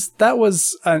 that was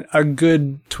a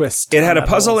good twist. It had a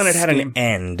puzzle and it had an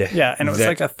end. Yeah, and it was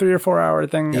like a 3 or 4 hour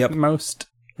thing at most,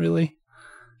 really.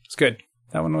 It's good.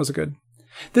 That one was good.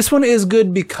 This one is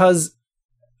good because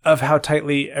of how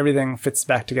tightly everything fits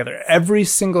back together. Every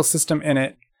single system in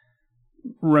it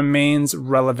remains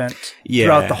relevant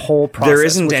throughout the whole process. There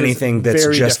isn't anything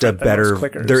that's just a better.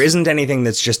 There isn't anything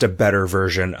that's just a better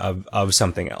version of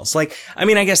something else. I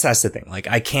guess that's the thing.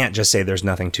 I can't just say there's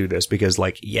nothing to this because,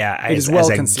 as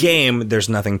a game, there's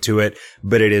nothing to it,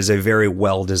 but it is a very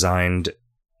well designed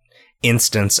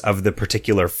instance of the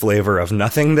particular flavor of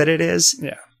nothing that it is.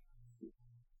 Yeah,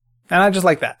 and I just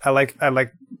like that. I like,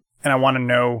 and I want to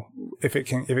know if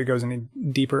it goes any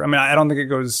deeper. I mean, I don't think it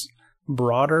goes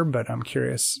broader, but I'm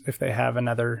curious if they have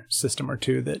another system or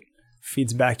two that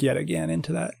feeds back yet again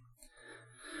into that.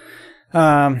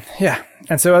 Yeah.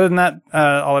 And so other than that,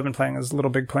 all I've been playing is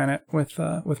Little Big Planet with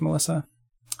Melissa.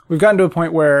 We've gotten to a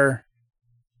point where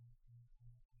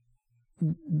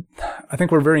I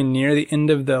think we're very near the end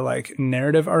of the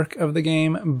narrative arc of the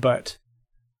game, but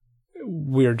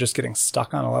we're just getting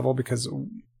stuck on a level because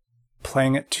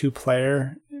playing it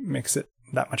 2-player makes it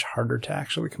that much harder to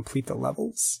actually complete the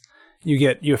levels.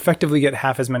 You effectively get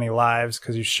half as many lives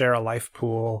because you share a life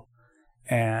pool,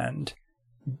 and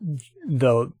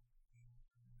the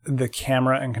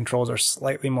camera and controls are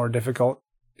slightly more difficult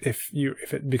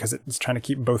because it's trying to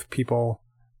keep both people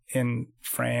in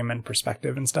frame and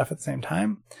perspective and stuff at the same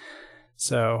time.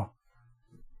 So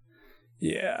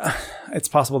yeah, it's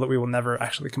possible that we will never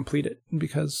actually complete it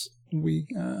because we.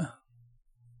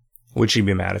 Would she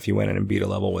be mad if you went in and beat a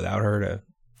level without her?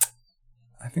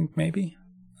 I think maybe.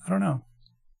 I don't know.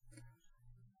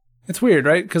 It's weird,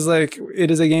 right? Because it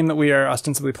is a game that we are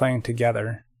ostensibly playing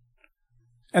together.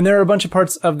 And there are a bunch of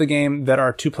parts of the game that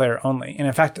are 2-player only. And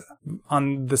in fact,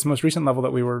 on this most recent level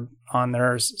that we were on, there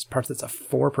are parts that's a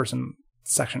 4-person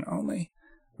section only,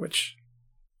 which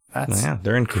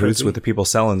they're in cahoots with the people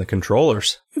selling the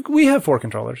controllers. We have 4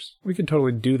 controllers. We could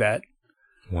totally do that.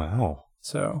 Wow.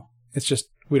 So it's just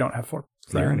we don't have 4.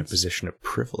 You're in a position of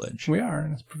privilege. We are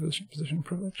in a position of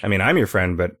privilege. I mean, I'm your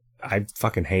friend, but I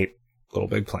fucking hate Little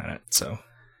Big Planet, so.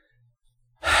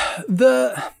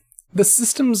 The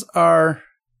systems are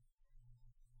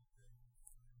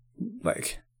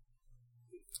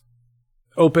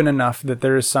open enough that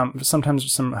there is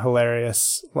sometimes some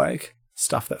hilarious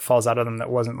stuff that falls out of them that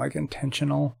wasn't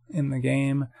intentional in the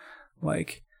game,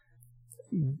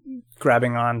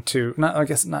 grabbing onto not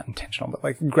intentional,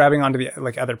 but grabbing onto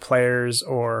the other players,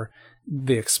 or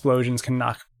the explosions can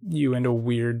knock you into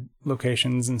weird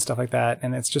locations and stuff like that,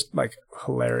 and it's just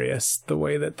hilarious the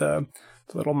way that the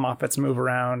little moppets move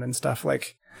around and stuff.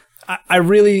 I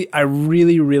really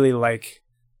like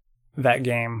that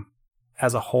game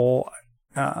as a whole.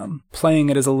 Playing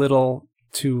it is a little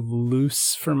too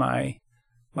loose for my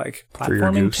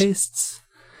platforming tastes.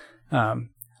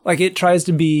 It tries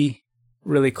to be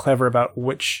really clever about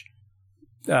which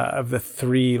of the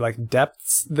 3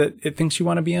 depths that it thinks you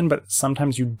want to be in, but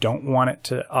sometimes you don't want it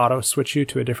to auto switch you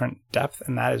to a different depth,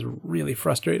 and that is really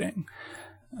frustrating.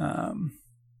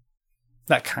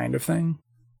 That kind of thing.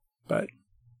 But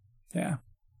yeah.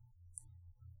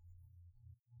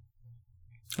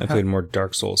 I played more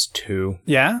Dark Souls 2.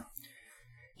 Yeah?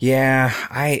 Yeah,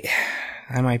 I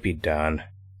might be done.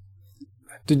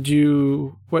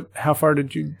 How far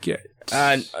did you get?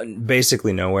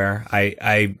 Basically nowhere.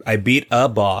 I beat a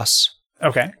boss.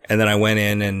 Okay. And then I went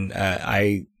in and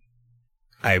I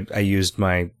used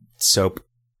my soap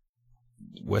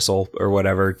whistle or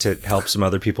whatever to help some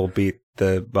other people beat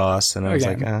the boss, and I was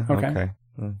okay.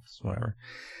 Whatever.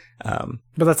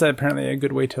 But that's apparently a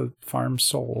good way to farm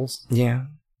souls. Yeah.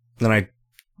 Then I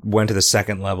went to the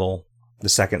second level, the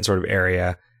second sort of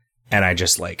area, and I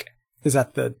just Is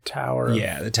that the tower?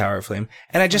 Yeah, the Tower of Flame.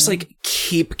 And I just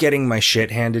keep getting my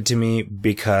shit handed to me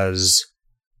because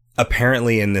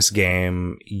apparently in this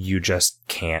game you just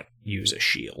can't use a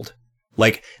shield.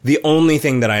 Like, the only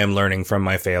thing that I am learning from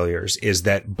my failures is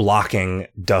that blocking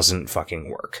doesn't fucking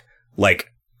work. Like,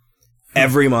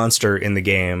 every monster in the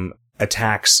game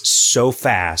attacks so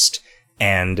fast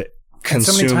and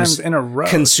consumes so many times in a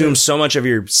row, so much of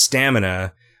your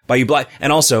stamina by you block.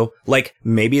 And also, like,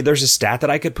 maybe there's a stat that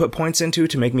I could put points into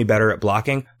to make me better at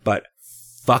blocking, but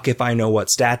fuck if I know what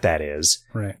stat that is.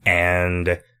 Right.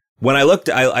 And when I looked,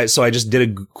 so I just did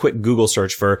a quick Google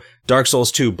search for Dark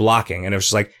Souls 2 blocking, and it was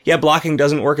just like, yeah, blocking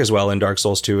doesn't work as well in Dark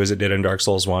Souls 2 as it did in Dark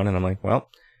Souls 1. And I'm like, well,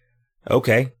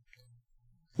 okay.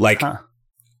 Like,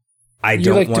 I don't want to...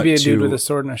 You like to be a dude with a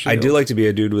sword and a shield. I do like to be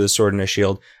a dude with a sword and a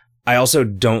shield. I also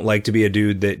don't like to be a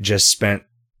dude that just spent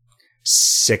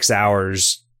 6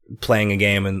 hours playing a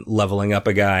game and leveling up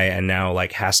a guy and now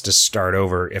like has to start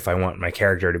over if I want my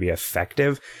character to be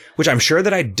effective, which I'm sure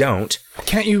that I don't.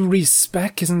 Can't you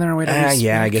respec? Isn't there a way to respec?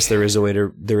 Yeah, I guess there is a way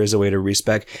to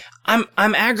respec. I'm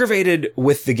aggravated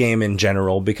with the game in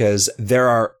general because there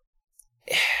are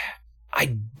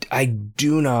I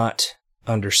do not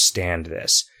understand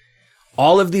this.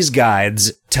 All of these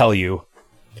guides tell you,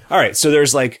 all right, so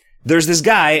there's this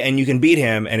guy and you can beat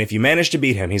him. And if you manage to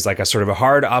beat him, he's like a sort of a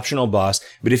hard optional boss.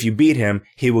 But if you beat him,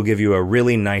 he will give you a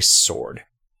really nice sword.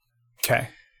 Okay.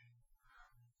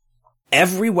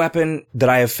 Every weapon that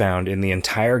I have found in the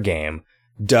entire game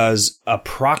does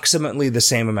approximately the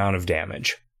same amount of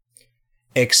damage,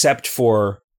 except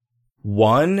for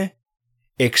one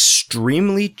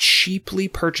extremely cheaply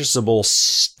purchasable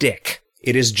stick.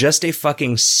 It is just a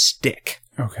fucking stick.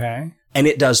 Okay. And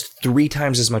it does 3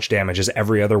 times as much damage as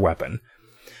every other weapon.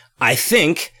 I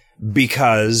think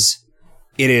because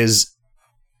it is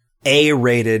A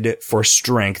rated for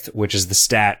strength, which is the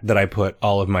stat that I put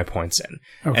all of my points in.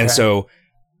 Okay. And so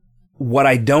what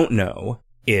I don't know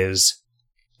is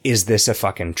this a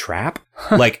fucking trap?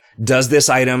 Like, does this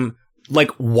item,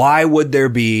 like, why would there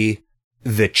be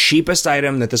the cheapest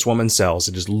item that this woman sells?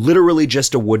 It is literally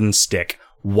just a wooden stick.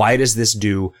 Why does this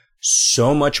do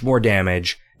so much more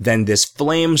damage than this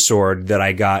flame sword that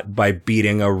I got by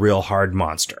beating a real hard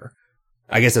monster?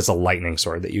 I guess it's a lightning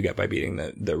sword that you get by beating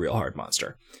the real hard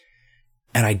monster.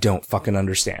 And I don't fucking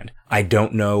understand. I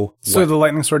don't know. So the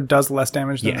lightning sword does less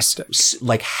damage than the stick?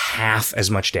 Like half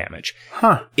as much damage.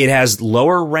 Huh. It has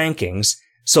lower rankings.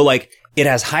 So like it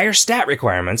has higher stat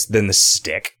requirements than the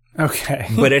stick. Okay.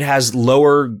 But it has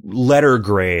lower letter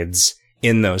grades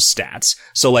in those stats.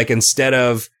 So like instead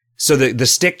of... So the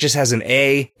stick just has an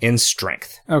A in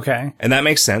strength. Okay. And that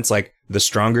makes sense. Like, the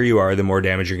stronger you are, the more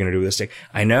damage you're going to do with the stick.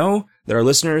 I know there are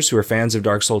listeners who are fans of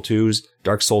Dark Souls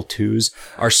 2s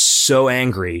are so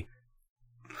angry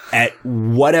at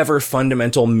whatever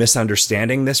fundamental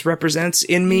misunderstanding this represents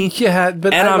in me. Yeah,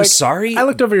 but I'm sorry. I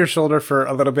looked over your shoulder for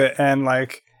a little bit and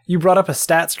like, you brought up a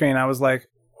stat screen. I was like,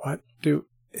 what do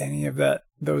any of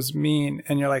those mean?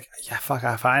 And you're like, yeah, fuck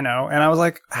if I know. And I was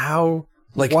like, how?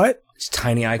 Like, what?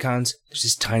 Tiny icons. There's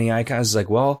just tiny icons. It's like,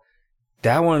 well,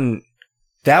 that one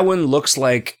looks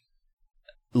like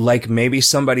maybe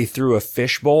somebody threw a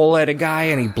fishbowl at a guy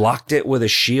and he blocked it with a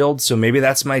shield. So maybe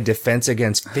that's my defense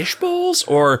against fishbowls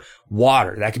or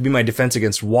water. That could be my defense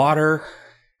against water.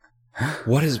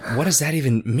 What does that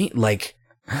even mean? Like,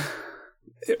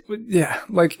 yeah,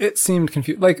 like it seemed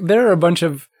confused. Like there are a bunch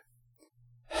of,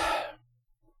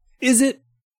 is it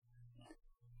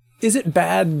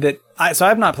bad that so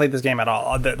I've not played this game at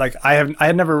all. Like I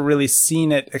had never really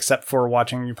seen it except for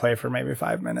watching you play for maybe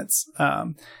 5 minutes.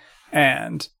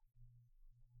 And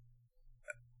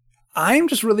I'm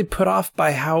just really put off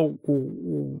by how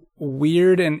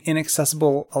weird and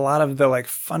inaccessible a lot of the like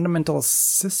fundamental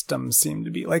systems seem to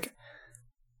be. Like,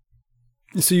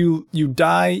 so you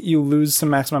die, you lose some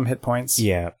maximum hit points.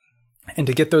 Yeah. And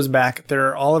to get those back, there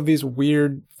are all of these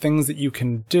weird things that you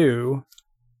can do.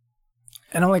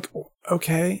 And I'm like,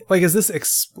 okay, like, is this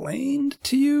explained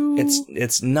to you?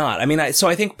 It's not. I mean, I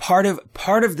think part of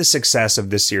the success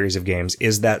of this series of games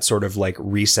is that sort of like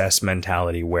recess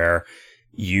mentality where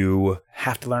you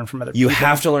have to learn from other people. You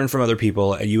have to learn from other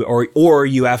people, or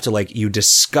you have to like, you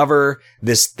discover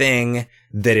this thing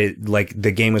that it like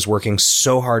the game is working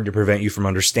so hard to prevent you from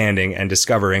understanding and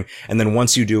discovering. And then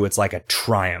once you do, it's like a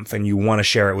triumph and you want to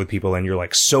share it with people. And you're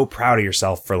like so proud of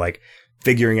yourself for like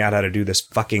figuring out how to do this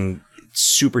fucking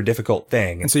super difficult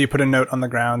thing. And so you put a note on the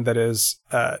ground that is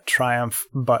triumph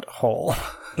but whole.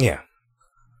 Yeah.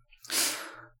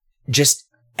 Just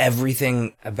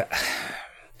everything about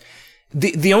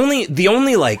the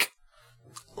only like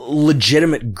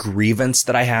legitimate grievance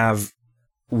that I have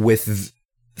with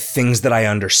things that I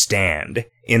understand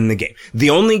in the game. The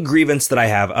only grievance that I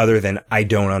have other than I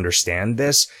don't understand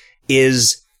this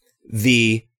is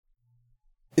the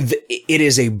it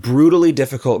is a brutally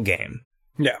difficult game.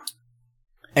 Yeah.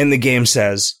 And the game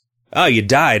says, oh, you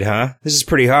died, huh? This is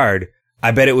pretty hard.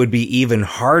 I bet it would be even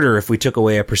harder if we took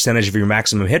away a percentage of your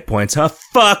maximum hit points, huh?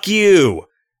 Fuck you!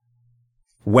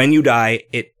 When you die,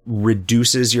 it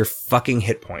reduces your fucking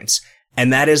hit points.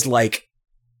 And that is like...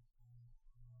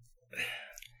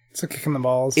 It's a kick in the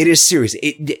balls. It is serious.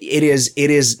 It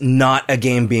is not a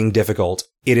game being difficult.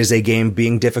 It is a game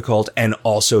being difficult and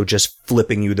also just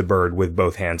flipping you the bird with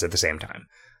both hands at the same time.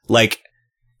 Like,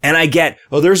 and I get,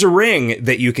 there's a ring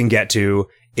that you can get to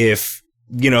if,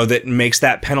 that makes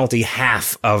that penalty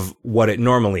half of what it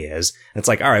normally is. And it's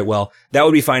like, all right, well, that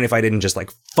would be fine if I didn't just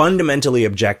like fundamentally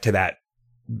object to that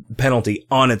penalty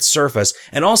on its surface.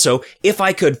 And also, if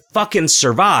I could fucking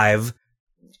survive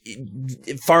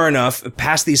far enough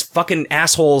past these fucking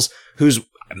assholes whose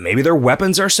maybe their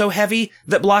weapons are so heavy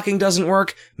that blocking doesn't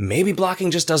work. Maybe blocking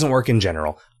just doesn't work in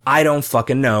general. I don't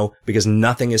fucking know because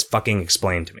nothing is fucking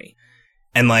explained to me.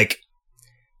 And like,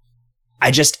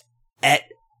 I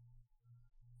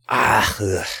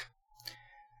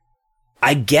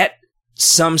get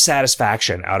some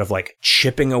satisfaction out of like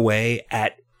chipping away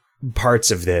at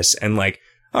parts of this and like,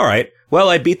 all right, well,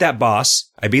 I beat that boss.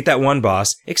 I beat that one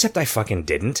boss, except I fucking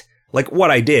didn't. Like,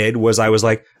 what I did was I was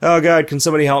like, oh god, can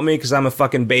somebody help me? Because I'm a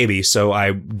fucking baby. So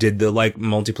I did the, like,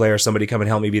 multiplayer, somebody come and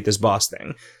help me beat this boss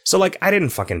thing. So, like, I didn't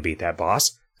fucking beat that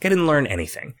boss. I didn't learn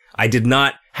anything. I did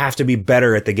not have to be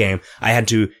better at the game. I had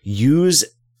to use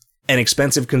an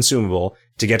expensive consumable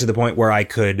to get to the point where I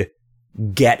could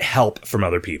get help from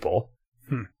other people.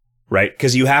 Right?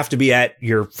 Because you have to be at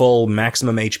your full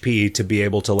maximum HP to be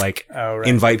able to, like,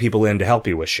 invite people in to help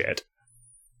you with shit.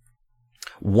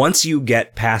 Once you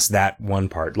get past that one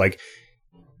part, like,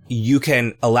 you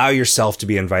can allow yourself to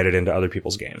be invited into other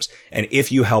people's games. And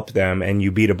if you help them and you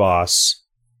beat a boss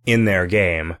in their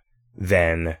game,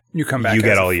 then you come back. You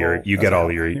get all your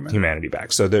humanity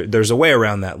back. So there's a way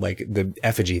around that, like the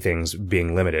effigy things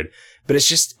being limited. But it's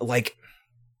just like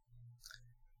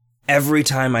every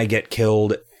time I get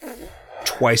killed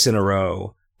twice in a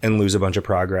row and lose a bunch of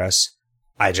progress,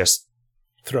 I just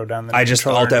throw down the I just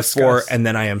Alt F4 and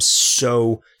then I am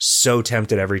so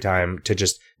tempted every time to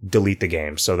just delete the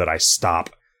game so that I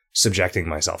stop subjecting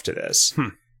myself to this.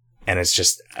 And it's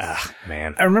just,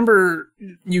 man. I remember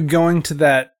you going to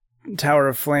that Tower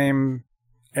of Flame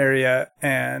area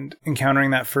and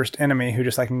encountering that first enemy who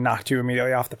just like knocked you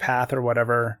immediately off the path or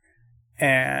whatever.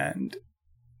 And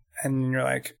you're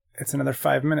like, it's another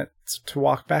 5 minutes to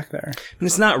walk back there. And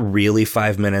it's not really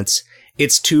 5 minutes.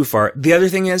 It's too far. The other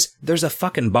thing is, there's a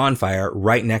fucking bonfire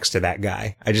right next to that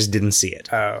guy. I just didn't see it.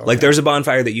 Oh, okay. Like, there's a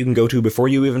bonfire that you can go to before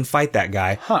you even fight that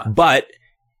guy. But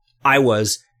I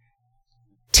was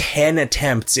 10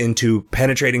 attempts into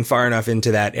penetrating far enough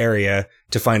into that area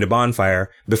to find a bonfire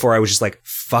before I was just like,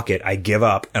 fuck it, I give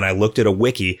up. And I looked at a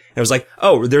wiki and I was like,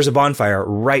 oh, there's a bonfire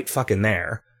right fucking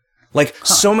there. Like,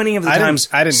 so many of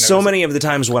the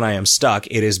times when I am stuck,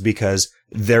 it is because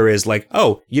there is like,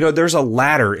 oh, there's a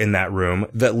ladder in that room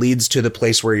that leads to the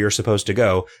place where you're supposed to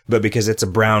go. But because it's a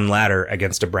brown ladder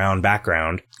against a brown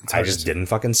background, I just didn't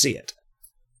fucking see it.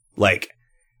 Like,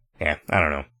 yeah, I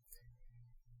don't know.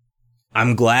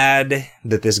 I'm glad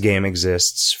that this game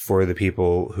exists for the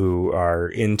people who are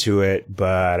into it,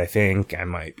 but I think I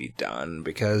might be done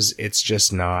because it's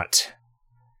just not...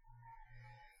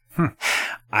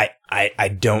 I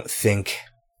don't think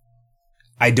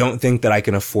that I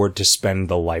can afford to spend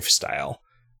the lifestyle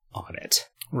on it.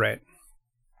 Right.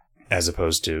 As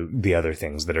opposed to the other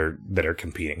things that are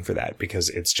competing for that, because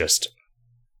it's just,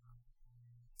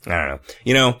 I don't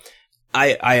know.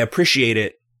 I appreciate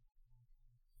it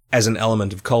as an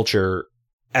element of culture,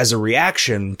 as a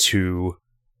reaction to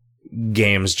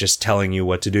games just telling you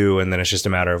what to do, and then it's just a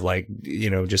matter of like,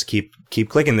 just keep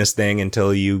clicking this thing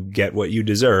until you get what you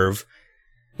deserve.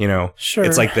 Sure.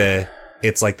 It's like the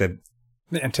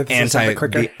antithesis of the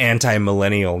clicker. The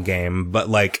anti-millennial game, but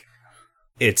like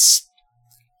it's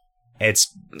I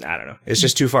don't know. It's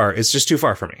just too far. It's just too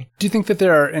far for me. Do you think that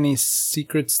there are any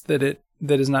secrets that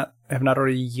have not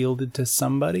already yielded to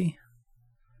somebody?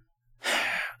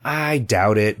 I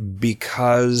doubt it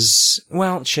because,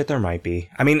 well, shit, there might be.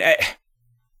 I mean,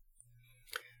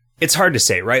 it's hard to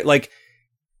say, right? Like,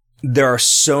 there are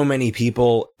so many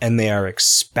people and they are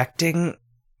expecting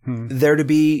there to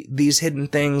be these hidden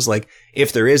things. Like,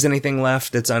 if there is anything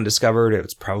left that's undiscovered,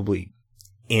 it's probably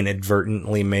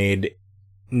inadvertently made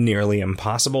nearly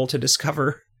impossible to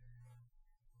discover.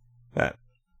 But,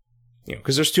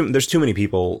 because there's too many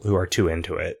people who are too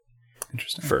into it.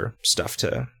 Interesting. For stuff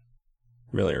to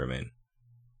really remain.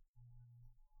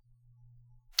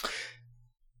 I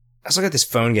was looking at this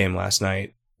phone game last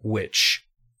night, which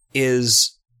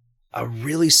is a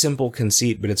really simple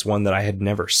conceit, but it's one that I had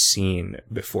never seen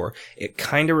before. It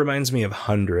kind of reminds me of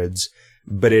Hundreds,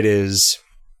 but it is,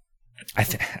 I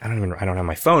don't have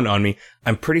my phone on me.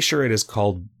 I'm pretty sure it is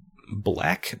called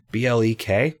Blek,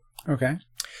 Blek. Okay.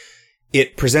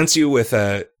 It presents you with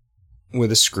a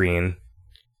screen,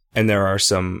 and there are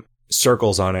some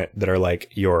circles on it that are like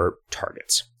your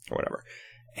targets or whatever.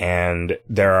 And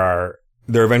there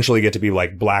eventually get to be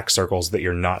like black circles that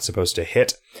you're not supposed to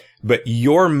hit. But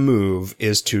your move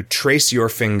is to trace your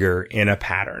finger in a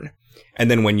pattern. And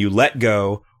then when you let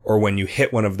go or when you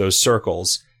hit one of those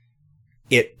circles,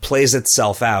 it plays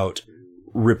itself out,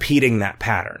 repeating that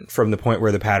pattern from the point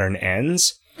where the pattern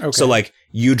ends. Okay. So like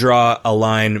you draw a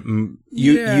line,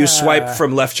 you swipe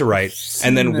from left to right.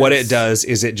 And then what it does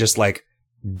is it just like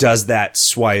does that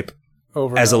swipe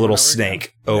over as a little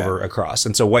snake over across.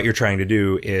 And so what you're trying to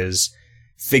do is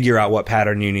figure out what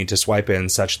pattern you need to swipe in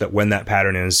such that when that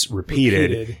pattern is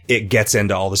repeated, it gets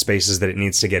into all the spaces that it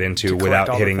needs to get into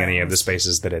without hitting any of the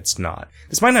spaces that it's not.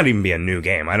 This might not even be a new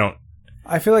game.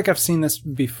 I feel like I've seen this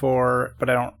before, but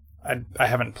I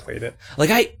haven't played it. Like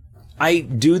I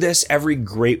do this every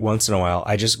great once in a while.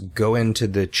 I just go into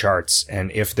the charts,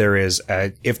 and if there is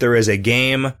a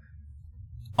game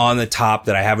on the top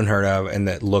that I haven't heard of and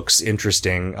that looks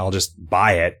interesting, I'll just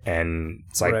buy it, and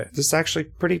it's like, This is actually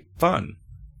pretty fun.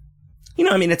 You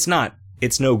know, I mean, it's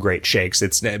no great shakes.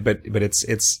 But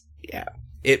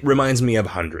it reminds me of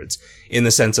Hundreds in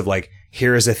the sense of like,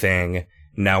 here is a thing.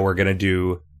 Now we're going to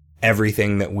do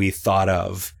everything that we thought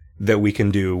of that we can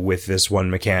do with this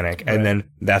one mechanic. And then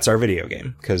that's our video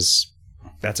game, because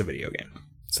that's a video game.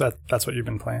 So that's what you've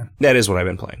been playing. That is what I've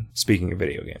been playing. Speaking of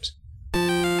video games.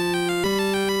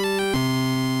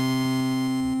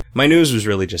 My news was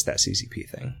really just that CCP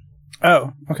thing.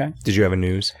 Oh, okay. Did you have a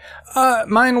news?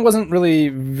 Mine wasn't really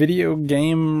video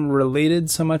game related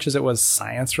so much as it was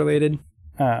science related.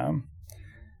 2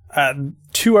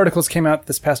 articles came out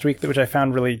this past week which I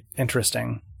found really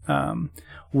interesting.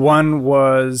 One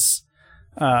was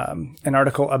an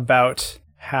article about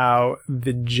how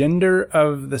the gender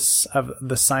of the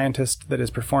scientist that is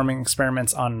performing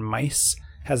experiments on mice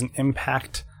has an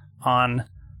impact on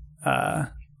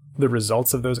the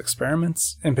results of those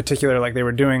experiments. In particular, like they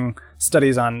were doing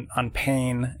studies on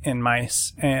pain in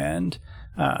mice, and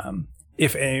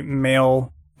if a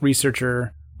male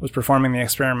researcher was performing the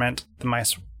experiment, the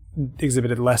mice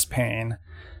exhibited less pain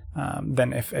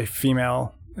than if a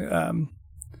female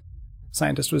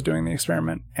scientist was doing the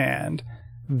experiment. And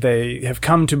they have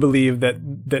come to believe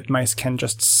that mice can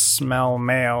just smell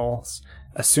males,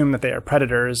 assume that they are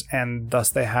predators, and thus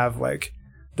they have like,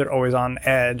 they're always on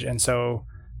edge, and so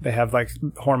they have like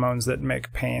hormones that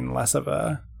make pain less of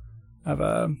a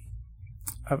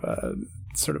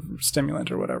sort of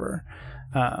stimulant or whatever,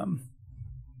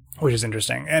 which is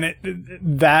interesting. And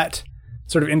that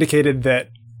sort of indicated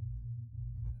that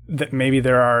maybe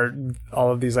there are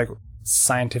all of these like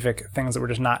scientific things that we're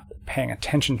just not paying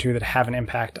attention to that have an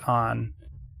impact on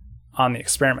the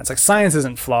experiments. Like science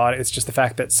isn't flawed. It's just the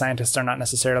fact that scientists are not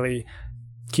necessarily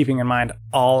keeping in mind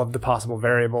all of the possible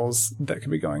variables that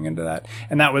could be going into that.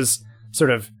 And that was sort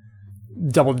of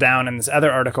doubled down in this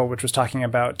other article, which was talking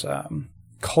about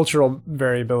cultural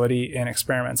variability in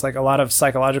experiments. Like a lot of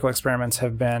psychological experiments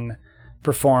have been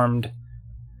performed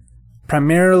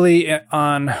primarily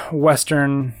on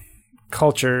Western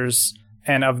cultures,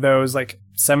 and of those, like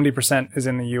 70% is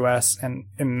in the US, and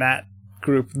in that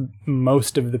group,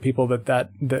 most of the people that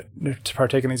to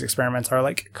partake in these experiments are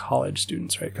like college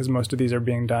students, right? Because most of these are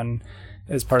being done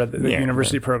as part of the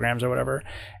university programs or whatever.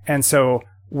 And so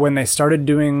when they started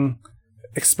doing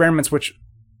experiments, which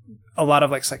a lot of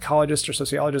like psychologists or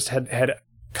sociologists had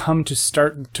come to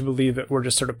start to believe that we're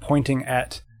just sort of pointing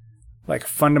at like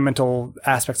fundamental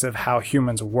aspects of how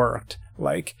humans worked.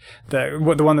 Like the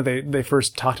one that they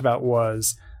first talked about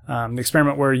was the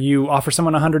experiment where you offer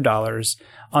someone $100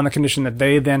 on the condition that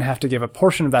they then have to give a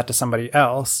portion of that to somebody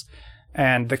else.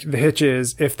 And the hitch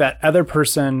is, if that other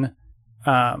person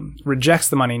rejects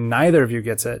the money, neither of you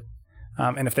gets it.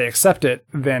 And if they accept it,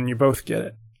 then you both get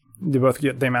it. You both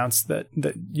get the amounts that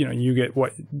you know, you get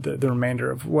what the remainder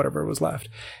of whatever was left.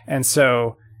 And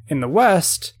so in the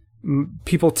West,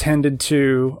 people tended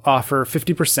to offer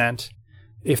 50%.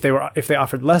 If they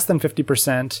offered less than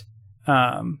 50%,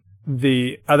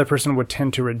 the other person would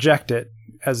tend to reject it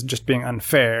as just being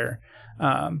unfair,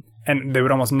 and they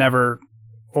would almost never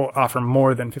offer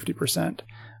more than 50%.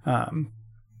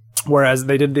 Whereas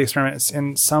they did the experiments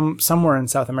in somewhere in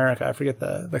South America, I forget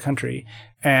the country,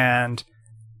 and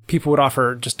people would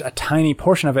offer just a tiny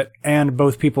portion of it, and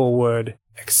both people would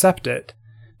accept it,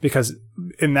 because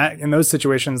in those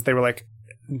situations they were like,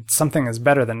 something is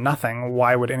better than nothing.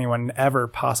 Why would anyone ever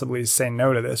possibly say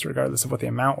no to this, regardless of what the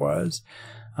amount was?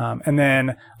 And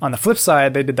then on the flip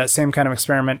side, they did that same kind of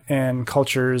experiment in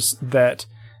cultures that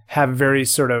have very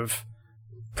sort of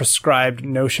prescribed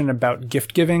notion about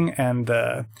gift giving and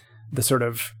the sort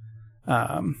of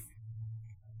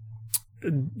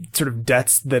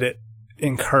debts that it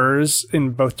incurs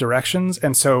in both directions.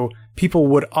 And so people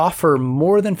would offer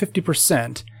more than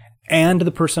 50% and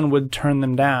the person would turn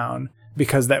them down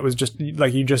because that was just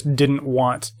like, you just didn't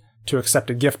want to accept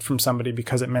a gift from somebody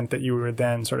because it meant that you were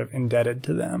then sort of indebted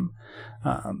to them.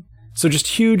 So just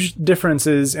huge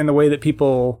differences in the way that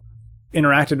people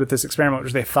interacted with this experiment,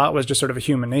 which they thought was just sort of a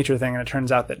human nature thing. And it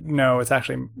turns out that no, it's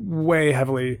actually way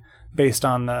heavily based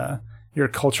on your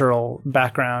cultural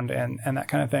background and that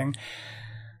kind of thing.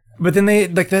 But then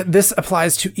this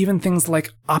applies to even things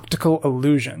like optical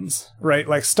illusions, right?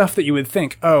 Like stuff that you would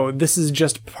think, oh, this is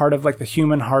just part of like the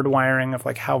human hardwiring of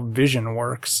like how vision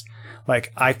works.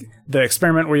 Like the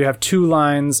experiment where you have two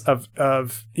lines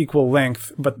of equal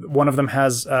length, but one of them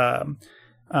has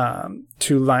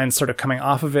two lines sort of coming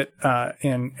off of it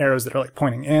in arrows that are like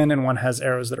pointing in, and one has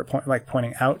arrows that are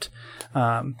pointing out.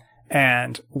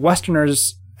 And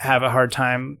Westerners have a hard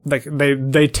time. Like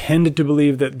they tended to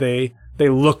believe that they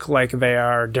look like they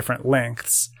are different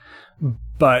lengths,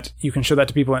 but you can show that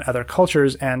to people in other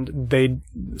cultures, and they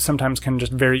sometimes can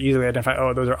just very easily identify,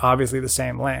 oh, those are obviously the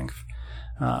same length.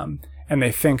 And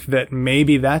they think that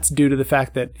maybe that's due to the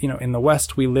fact that, in the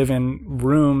West, we live in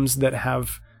rooms that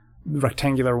have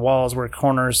rectangular walls where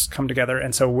corners come together.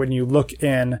 And so when you look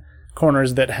in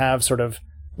corners that have sort of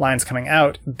lines coming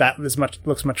out, that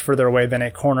looks much further away than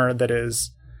a corner that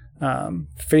is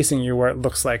facing you, where it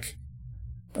looks like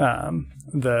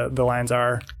the lines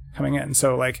are coming in.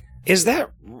 So like, is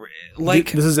that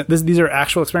like these are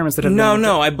actual experiments that have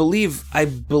no, I believe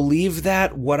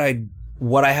that.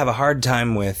 What I have a hard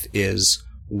time with is,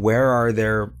 where are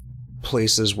there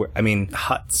places where,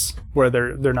 huts where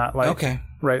they're not like, okay,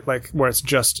 right, like where it's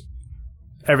just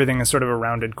everything is sort of a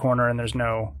rounded corner and there's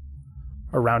no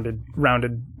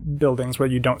rounded buildings where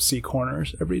you don't see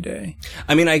corners every day.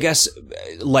 I guess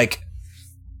like,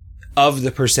 of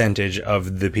the percentage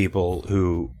of the people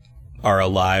who are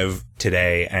alive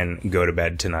today and go to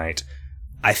bed tonight,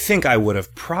 I think I would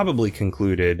have probably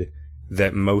concluded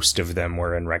that most of them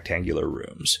were in rectangular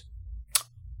rooms.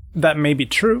 That may be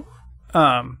true,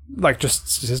 like just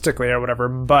statistically or whatever,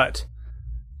 but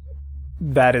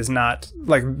that is not,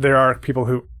 like, there are people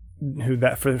who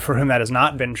for whom that has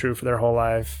not been true for their whole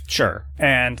life. Sure.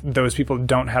 And those people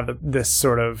don't have this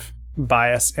sort of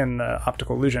bias in the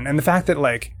optical illusion. And the fact that,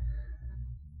 like,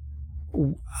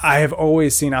 I have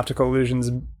always seen optical illusions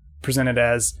presented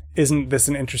as, isn't this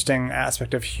an interesting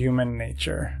aspect of human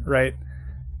nature, right?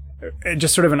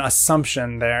 Just sort of an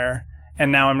assumption there.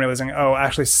 And now I'm realizing, oh,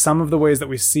 actually some of the ways that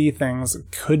we see things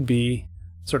could be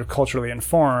sort of culturally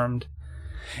informed.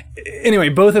 Anyway,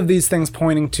 both of these things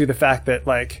pointing to the fact that,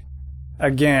 like,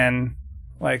 again,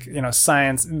 like,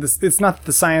 science, it's not that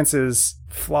the science is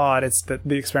flawed, it's that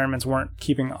the experiments weren't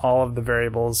keeping all of the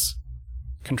variables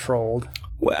controlled.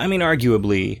 Well,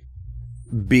 arguably,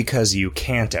 because you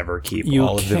can't ever keep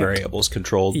all of the variables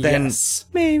controlled, then yes,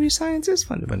 maybe science is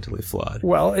fundamentally flawed.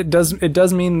 Well, it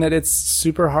does mean that it's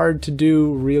super hard to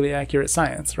do really accurate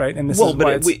science, right? And this is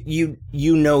why you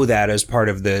know that as part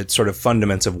of the sort of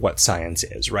fundaments of what science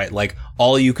is, right? Like,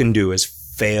 all you can do is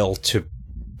fail to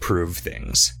prove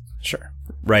things. Sure.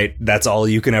 Right? That's all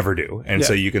you can ever do. And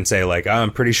so you can say, like,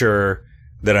 I'm pretty sure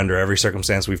that under every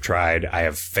circumstance we've tried, I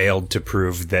have failed to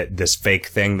prove that this fake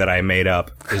thing that I made up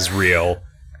is real.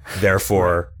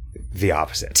 Therefore, the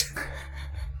opposite.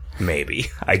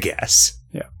 Maybe, I guess.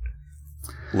 Yeah.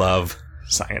 Love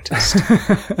scientist.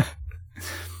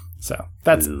 So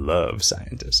love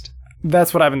scientist.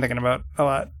 That's what I've been thinking about a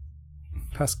lot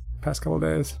past couple of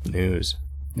days. News.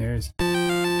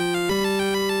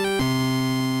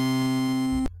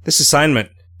 This assignment,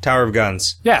 Tower of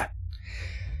Guns. Yeah.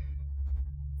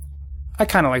 I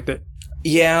kind of liked it.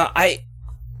 Yeah, I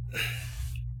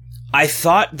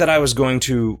thought that I was going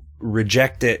to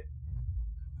reject it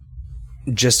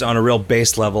just on a real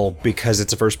base level because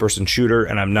it's a first-person shooter,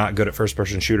 and I'm not good at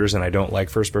first-person shooters, and I don't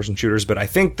like first-person shooters, but I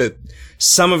think that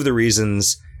some of the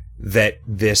reasons that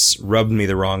this rubbed me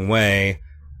the wrong way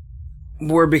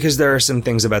were because there are some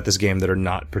things about this game that are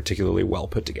not particularly well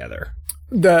put together.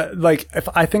 If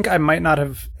I think I might not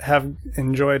have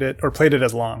enjoyed it or played it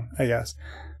as long, I guess,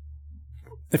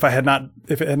 if it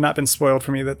had not been spoiled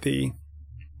for me that the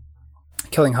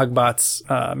killing hug bots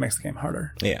makes the game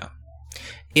harder. Yeah.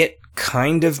 It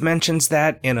kind of mentions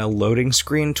that in a loading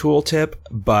screen tooltip,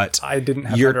 but I didn't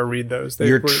have to read those.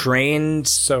 You're trained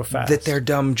so fast that they're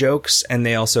dumb jokes, and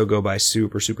they also go by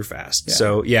super, super fast. Yeah.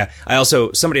 So yeah,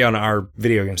 somebody on our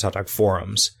Video Games Hot Talk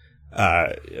forums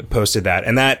posted that,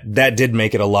 and that did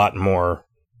make it a lot more.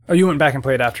 Oh, you went back and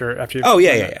played after you. Oh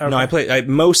yeah. Okay. No, I played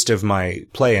most of my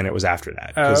play, and it was after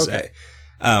that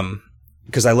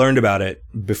because I learned about it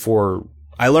before.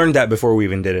 I learned that before we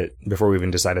even did it, before we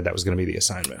even decided that was going to be the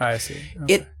assignment. I see.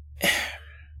 Okay.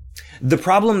 The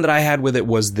problem that I had with it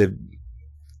was the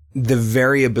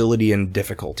variability in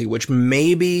difficulty, which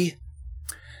maybe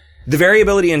the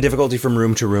variability in difficulty from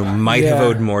room to room might have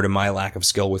owed more to my lack of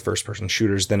skill with first-person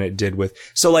shooters than it did with.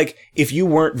 So, like, if you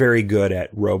weren't very good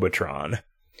at Robotron,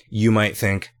 you might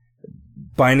think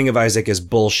Binding of Isaac is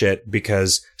bullshit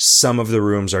because some of the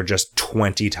rooms are just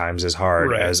 20 times as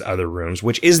hard as other rooms,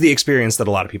 which is the experience that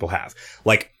a lot of people have.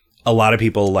 Like, a lot of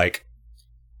people, like,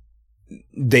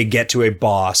 they get to a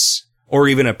boss or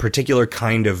even a particular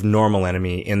kind of normal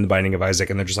enemy in the Binding of Isaac,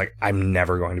 and they're just like, I'm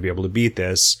never going to be able to beat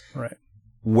this. Right.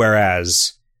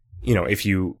 Whereas, you know, if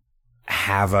you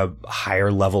have a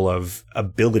higher level of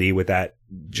ability with that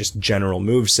just general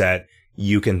moveset,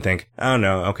 you can think, oh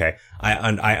no, okay,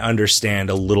 I understand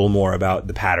a little more about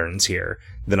the patterns here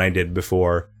than I did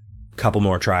before. Couple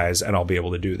more tries and I'll be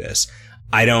able to do this.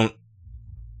 I don't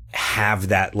have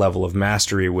that level of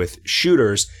mastery with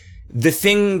shooters. The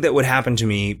thing that would happen to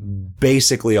me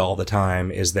basically all the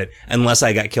time is that unless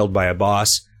I got killed by a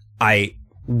boss, I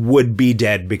would be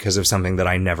dead because of something that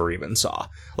I never even saw.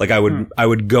 Like I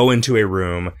would go into a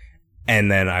room and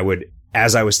then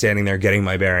as I was standing there getting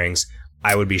my bearings,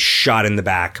 I would be shot in the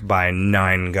back by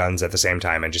 9 guns at the same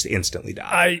time and just instantly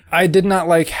die. I did not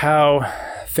like how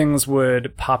things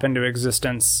would pop into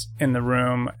existence in the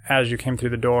room as you came through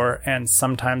the door, and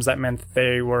sometimes that meant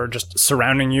they were just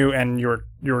surrounding you and you're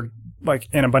like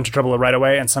in a bunch of trouble right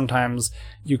away, and sometimes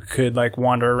you could like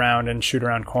wander around and shoot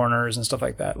around corners and stuff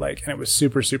like that. Like, and it was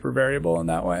super, super variable in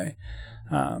that way.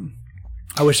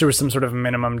 I wish there was some sort of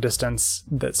minimum distance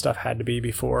that stuff had to be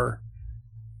before,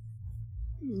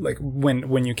 like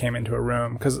when you came into a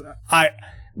room, because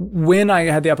when I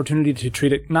had the opportunity to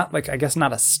treat it not like, I guess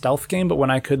not a stealth game, but when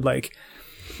I could like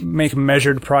make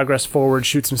measured progress forward,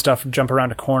 shoot some stuff, jump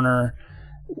around a corner,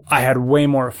 I had way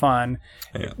more fun.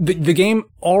 Yeah. The game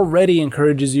already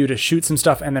encourages you to shoot some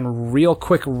stuff and then real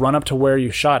quick run up to where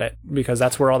you shot it, because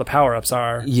that's where all the power-ups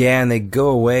are. Yeah, and they go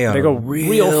away on a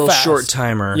real fast. Short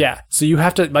timer. Yeah, so you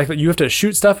have to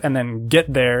shoot stuff and then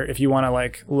get there if you want to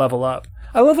like level up.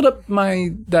 I leveled up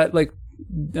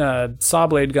saw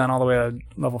blade gun all the way to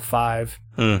level 5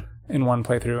 in one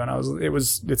playthrough,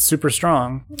 and it's super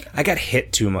strong. I got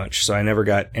hit too much, so I never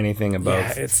got anything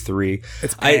above 3.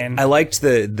 It's pain. I liked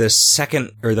the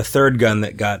second or the third gun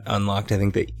that got unlocked. I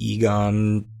think the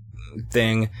Egon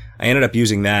thing. I ended up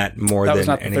using that more than anything else. That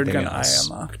was not the third gun I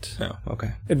unlocked. Oh,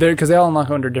 okay. Because they all unlock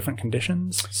under different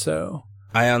conditions. So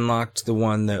I unlocked the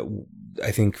one that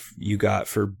I think you got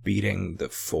for beating the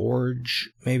Forge,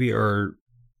 maybe, or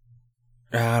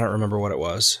I don't remember what it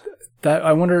was. That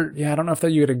I wonder. Yeah, I don't know if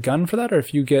you get a gun for that or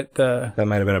if you get the. That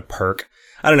might have been a perk.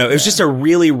 I don't know. It was just a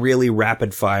really, really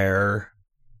rapid fire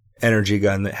energy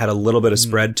gun that had a little bit of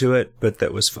spread to it, but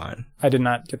that was fine. I did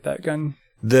not get that gun.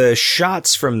 The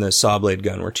shots from the saw blade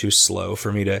gun were too slow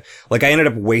for me to like. I ended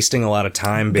up wasting a lot of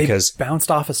time because they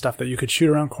bounced off of stuff that you could shoot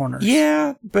around corners.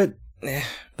 Yeah, but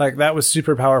like that was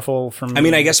super powerful for me. I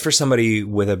mean, I guess for somebody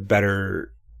with a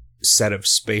better set of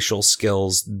spatial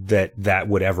skills that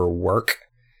would ever work,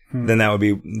 then that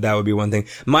would be one thing.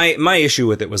 My issue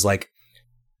with it was like,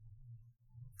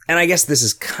 and I guess this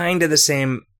is kind of the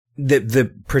same.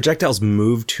 The projectiles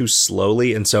move too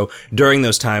slowly, and so during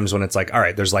those times when it's like, all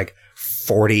right, there's like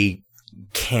 40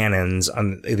 cannons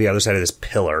on the other side of this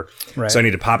pillar, right. So I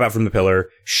need to pop out from the pillar,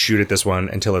 shoot at this one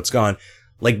until it's gone.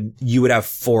 Like, you would have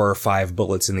 4 or 5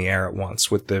 bullets in the air at once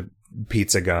with the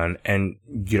pizza gun, and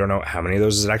you don't know how many of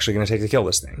those is it actually going to take to kill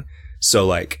this thing. So,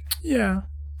 like, yeah,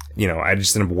 you know, I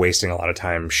just ended up wasting a lot of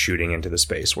time shooting into the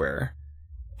space where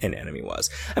an enemy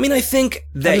was. I mean, I think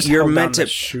that you're meant to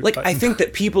like button. I think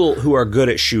that people who are good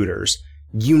at shooters,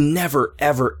 you never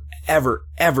ever ever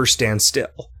ever stand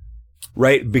still.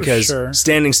 Right? Because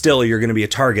standing still, you're going to be a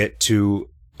target to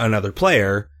another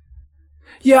player.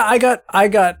 Yeah,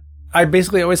 I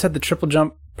basically always had the triple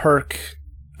jump perk,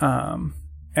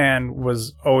 and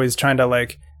was always trying to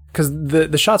like, because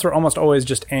the shots were almost always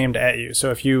just aimed at you.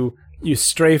 So if you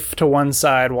strafe to one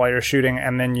side while you're shooting,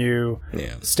 and then you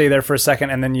stay there for a second,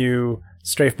 and then you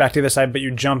strafe back to the other side, but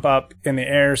you jump up in the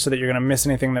air so that you're going to miss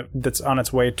anything that's on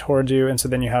its way towards you, and so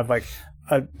then you have like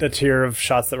a tier of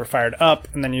shots that were fired up,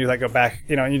 and then you like go back,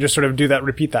 and you just sort of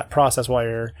repeat that process while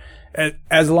you're,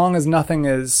 as long as nothing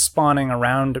is spawning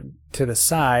around to the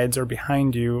sides or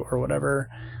behind you or whatever,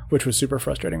 which was super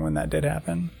frustrating when that did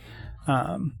happen.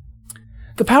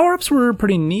 The power-ups were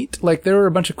pretty neat. Like, there were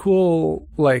a bunch of cool,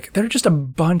 there were just a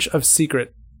bunch of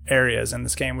secret areas in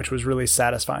this game, which was really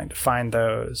satisfying to find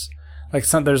those.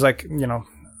 There's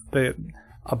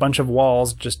a bunch of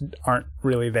walls just aren't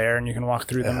really there, and you can walk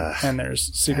through them, and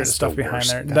there's secret stuff behind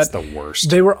there. That's the worst.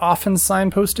 They were often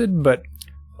signposted, but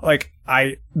the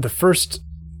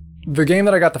game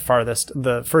that I got the farthest,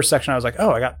 the first section, I was like,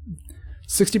 oh, I got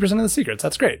 60% of the secrets.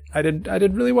 That's great. I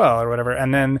did really well, or whatever.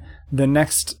 And then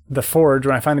the Forge,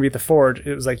 when I finally beat the Forge,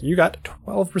 it was like, you got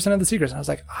 12% of the secrets. And I was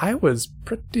like, I was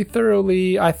pretty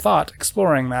thoroughly, I thought,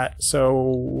 exploring that.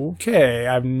 So, okay,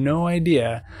 I have no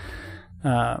idea.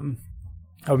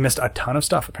 I missed a ton of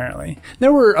stuff, apparently.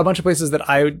 There were a bunch of places that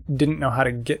I didn't know how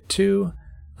to get to.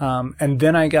 And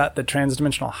then I got the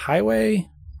transdimensional highway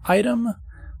item,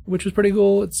 which was pretty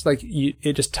cool. It's like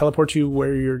it just teleports you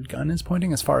where your gun is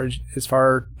pointing as far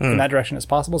in that direction as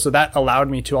possible. So that allowed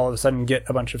me to all of a sudden get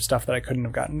a bunch of stuff that I couldn't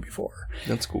have gotten before.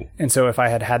 That's cool. And so if I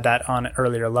had that on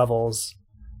earlier levels,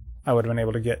 I would have been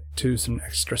able to get to some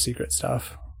extra secret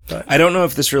stuff. But I don't know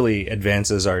if this really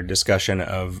advances our discussion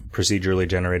of procedurally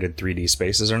generated 3D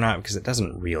spaces or not, because it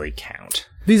doesn't really count.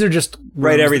 These are just rooms.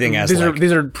 Right. Everything has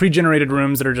these are pre-generated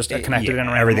rooms that are just connected in.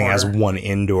 Everything has one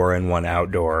indoor and one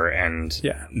outdoor, and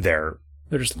they're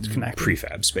just connected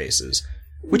prefab spaces.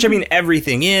 Which, I mean,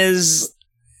 everything is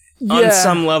on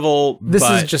some level. This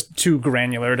is just too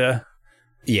granular to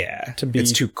be.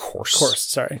 It's too coarse.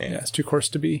 Sorry, it's too coarse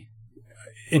to be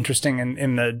interesting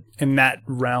in that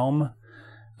realm.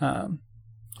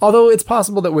 Although it's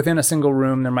possible that within a single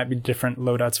room there might be different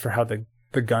loadouts for how the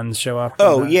guns show up.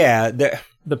 Oh,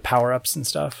 the power-ups and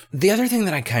stuff. The other thing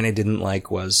that I kind of didn't like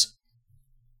was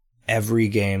every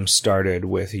game started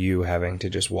with you having to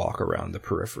just walk around the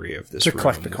periphery of this room to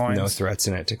collect the coins. No threats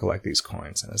in it to collect these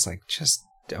coins. And it's like, just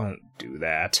don't do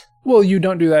that. Well, you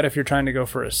don't do that if you're trying to go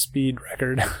for a speed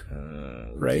record,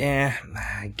 right? Yeah,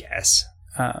 I guess.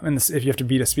 And if you have to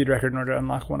beat a speed record in order to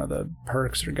unlock one of the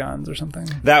perks or guns or something.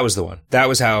 That was the one. That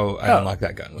was how I unlocked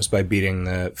that gun, was by beating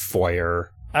the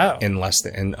foyer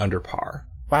in under par.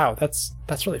 Wow, that's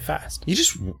really fast. You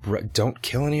just don't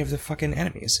kill any of the fucking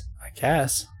enemies. I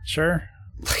guess. Sure.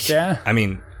 Yeah. I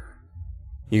mean,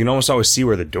 you can almost always see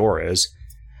where the door is.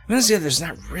 And there's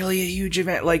not really a huge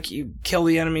event. Like, you kill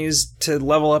the enemies to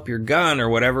level up your gun or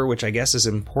whatever, which I guess is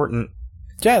important.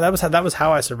 Yeah, that was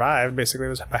how I survived, basically,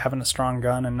 was by having a strong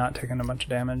gun and not taking a bunch of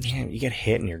damage. Yeah, you get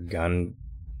hit and your gun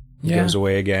goes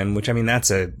away again, which, I mean,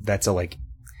 that's a like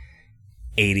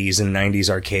 80s and 90s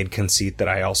arcade conceit that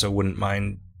I also wouldn't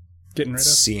mind getting rid of.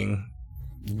 Seeing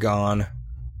gone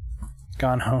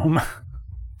home.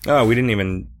 Oh, we didn't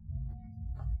even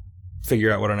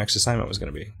figure out what our next assignment was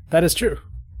going to be. That is true.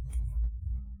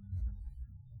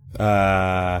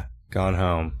 Gone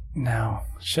home. No.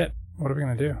 Shit. What are we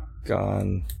going to do?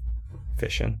 Gone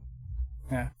fishing.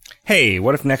 Yeah. Hey,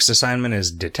 what if next assignment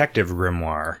is Detective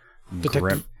Grimoire?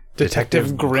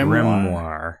 Detective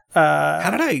Grimoire.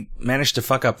 How did I manage to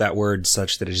fuck up that word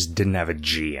such that it just didn't have a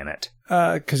G in it?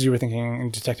 Because you were thinking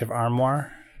Detective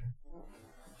Armoire.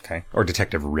 Okay. Or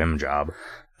Detective Rim Job.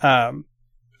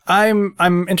 I'm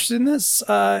interested in this.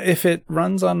 If it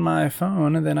runs on my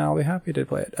phone, then I'll be happy to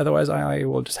play it. Otherwise, I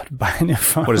will just have to buy a new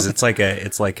phone. What is it?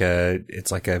 It's like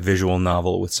a visual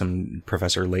novel with some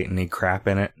Professor Layton-y crap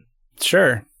in it.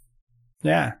 Sure.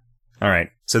 Yeah. All right.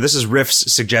 So this is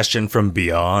Riff's suggestion from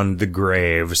Beyond the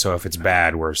Grave. So if it's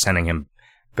bad, we're sending him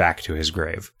back to his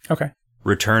grave. Okay.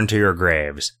 Return to your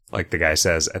graves, like the guy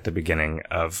says at the beginning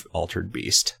of Altered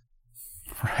Beast.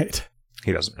 Right.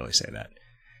 He doesn't really say that.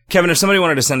 Kevin, if somebody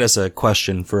wanted to send us a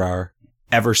question for our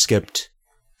ever-skipped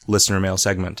listener mail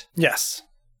segment. Yes.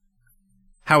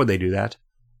 How would they do that?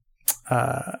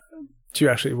 Do you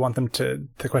actually want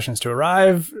the questions to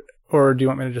arrive, or do you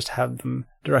want me to just have them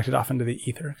directed off into the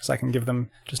ether? Because I can give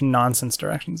them just nonsense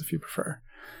directions if you prefer.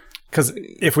 Because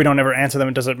if we don't ever answer them,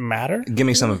 it doesn't matter? Give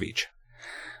me some of each.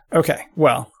 Okay,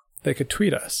 well, they could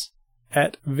tweet us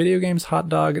at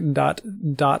videogameshotdog ...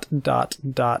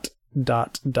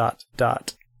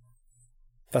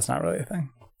 That's not really a thing.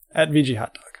 At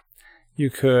VGHotDog. You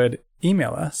could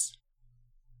email us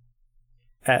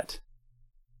at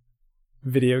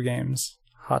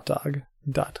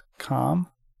videogameshotdog.com.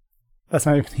 That's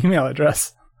not even an email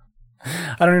address.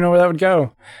 I don't even know where that would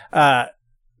go.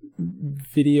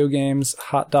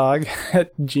 Videogameshotdog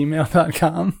at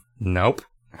gmail.com. Nope.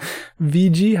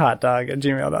 VGHotdog at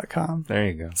gmail.com. There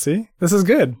you go. See? This is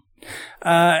good.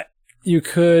 you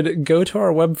could go to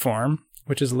our web form,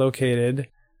 which is located.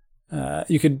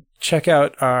 You could check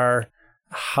out our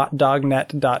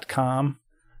hotdognet.com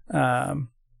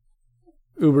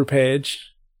Uber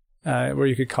page, where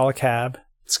you could call a cab.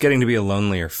 It's getting to be a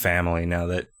lonelier family now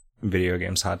that Video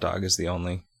Games Hot Dog is the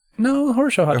only. No, Horror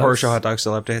Show Hot Dog. Horror Show Hot Dog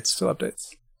still updates? Still updates.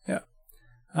 Yeah.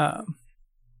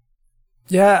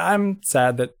 Yeah, I'm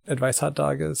sad that Advice Hot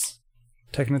Dog is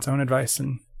taking its own advice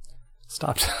and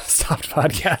stopped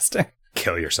podcasting.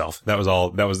 Kill yourself. That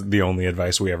was the only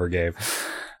advice we ever gave.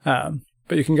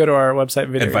 But you can go to our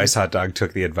website. Advice Hot Dog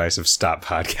took the advice of stop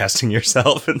podcasting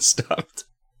yourself and stopped.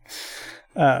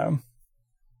 Yeah.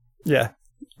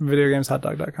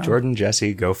 VideoGamesHotDog.com. Jordan,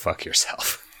 Jesse, go fuck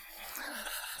yourself.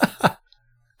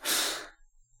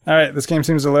 All right, this game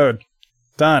seems to load.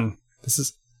 Done. This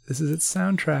is its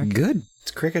soundtrack. Good.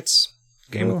 It's crickets.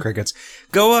 Game with crickets.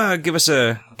 Go give us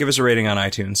a rating on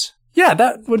iTunes. Yeah,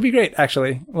 that would be great,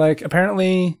 actually. Like,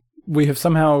 apparently we have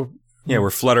somehow... Yeah, we're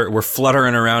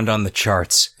fluttering around on the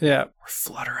charts. Yeah. We're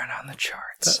fluttering on the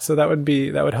charts. So that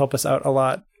would help us out a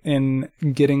lot in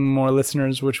getting more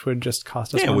listeners, which would just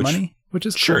cost us more money, which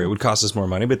is sure, cool. It would cost us more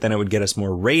money, but then it would get us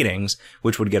more ratings,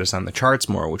 which would get us on the charts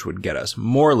more, which would get us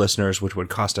more listeners, which would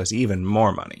cost us even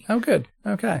more money. Oh, good.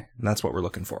 Okay. And that's what we're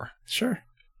looking for. Sure.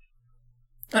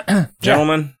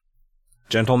 Gentlemen,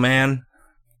 gentleman,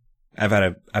 I've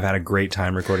had a great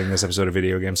time recording this episode of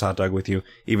Video Games Hot Dog with you,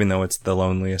 even though it's the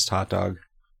loneliest hot dog.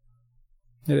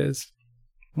 It is.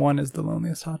 One is the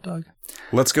loneliest hot dog.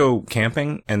 Let's go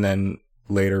camping, and then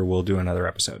later we'll do another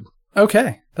episode.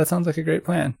 Okay. That sounds like a great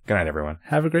plan. Good night, everyone.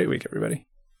 Have a great week, everybody.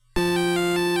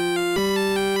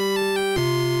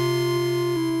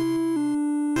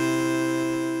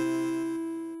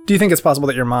 Do you think it's possible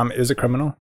that your mom is a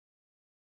criminal?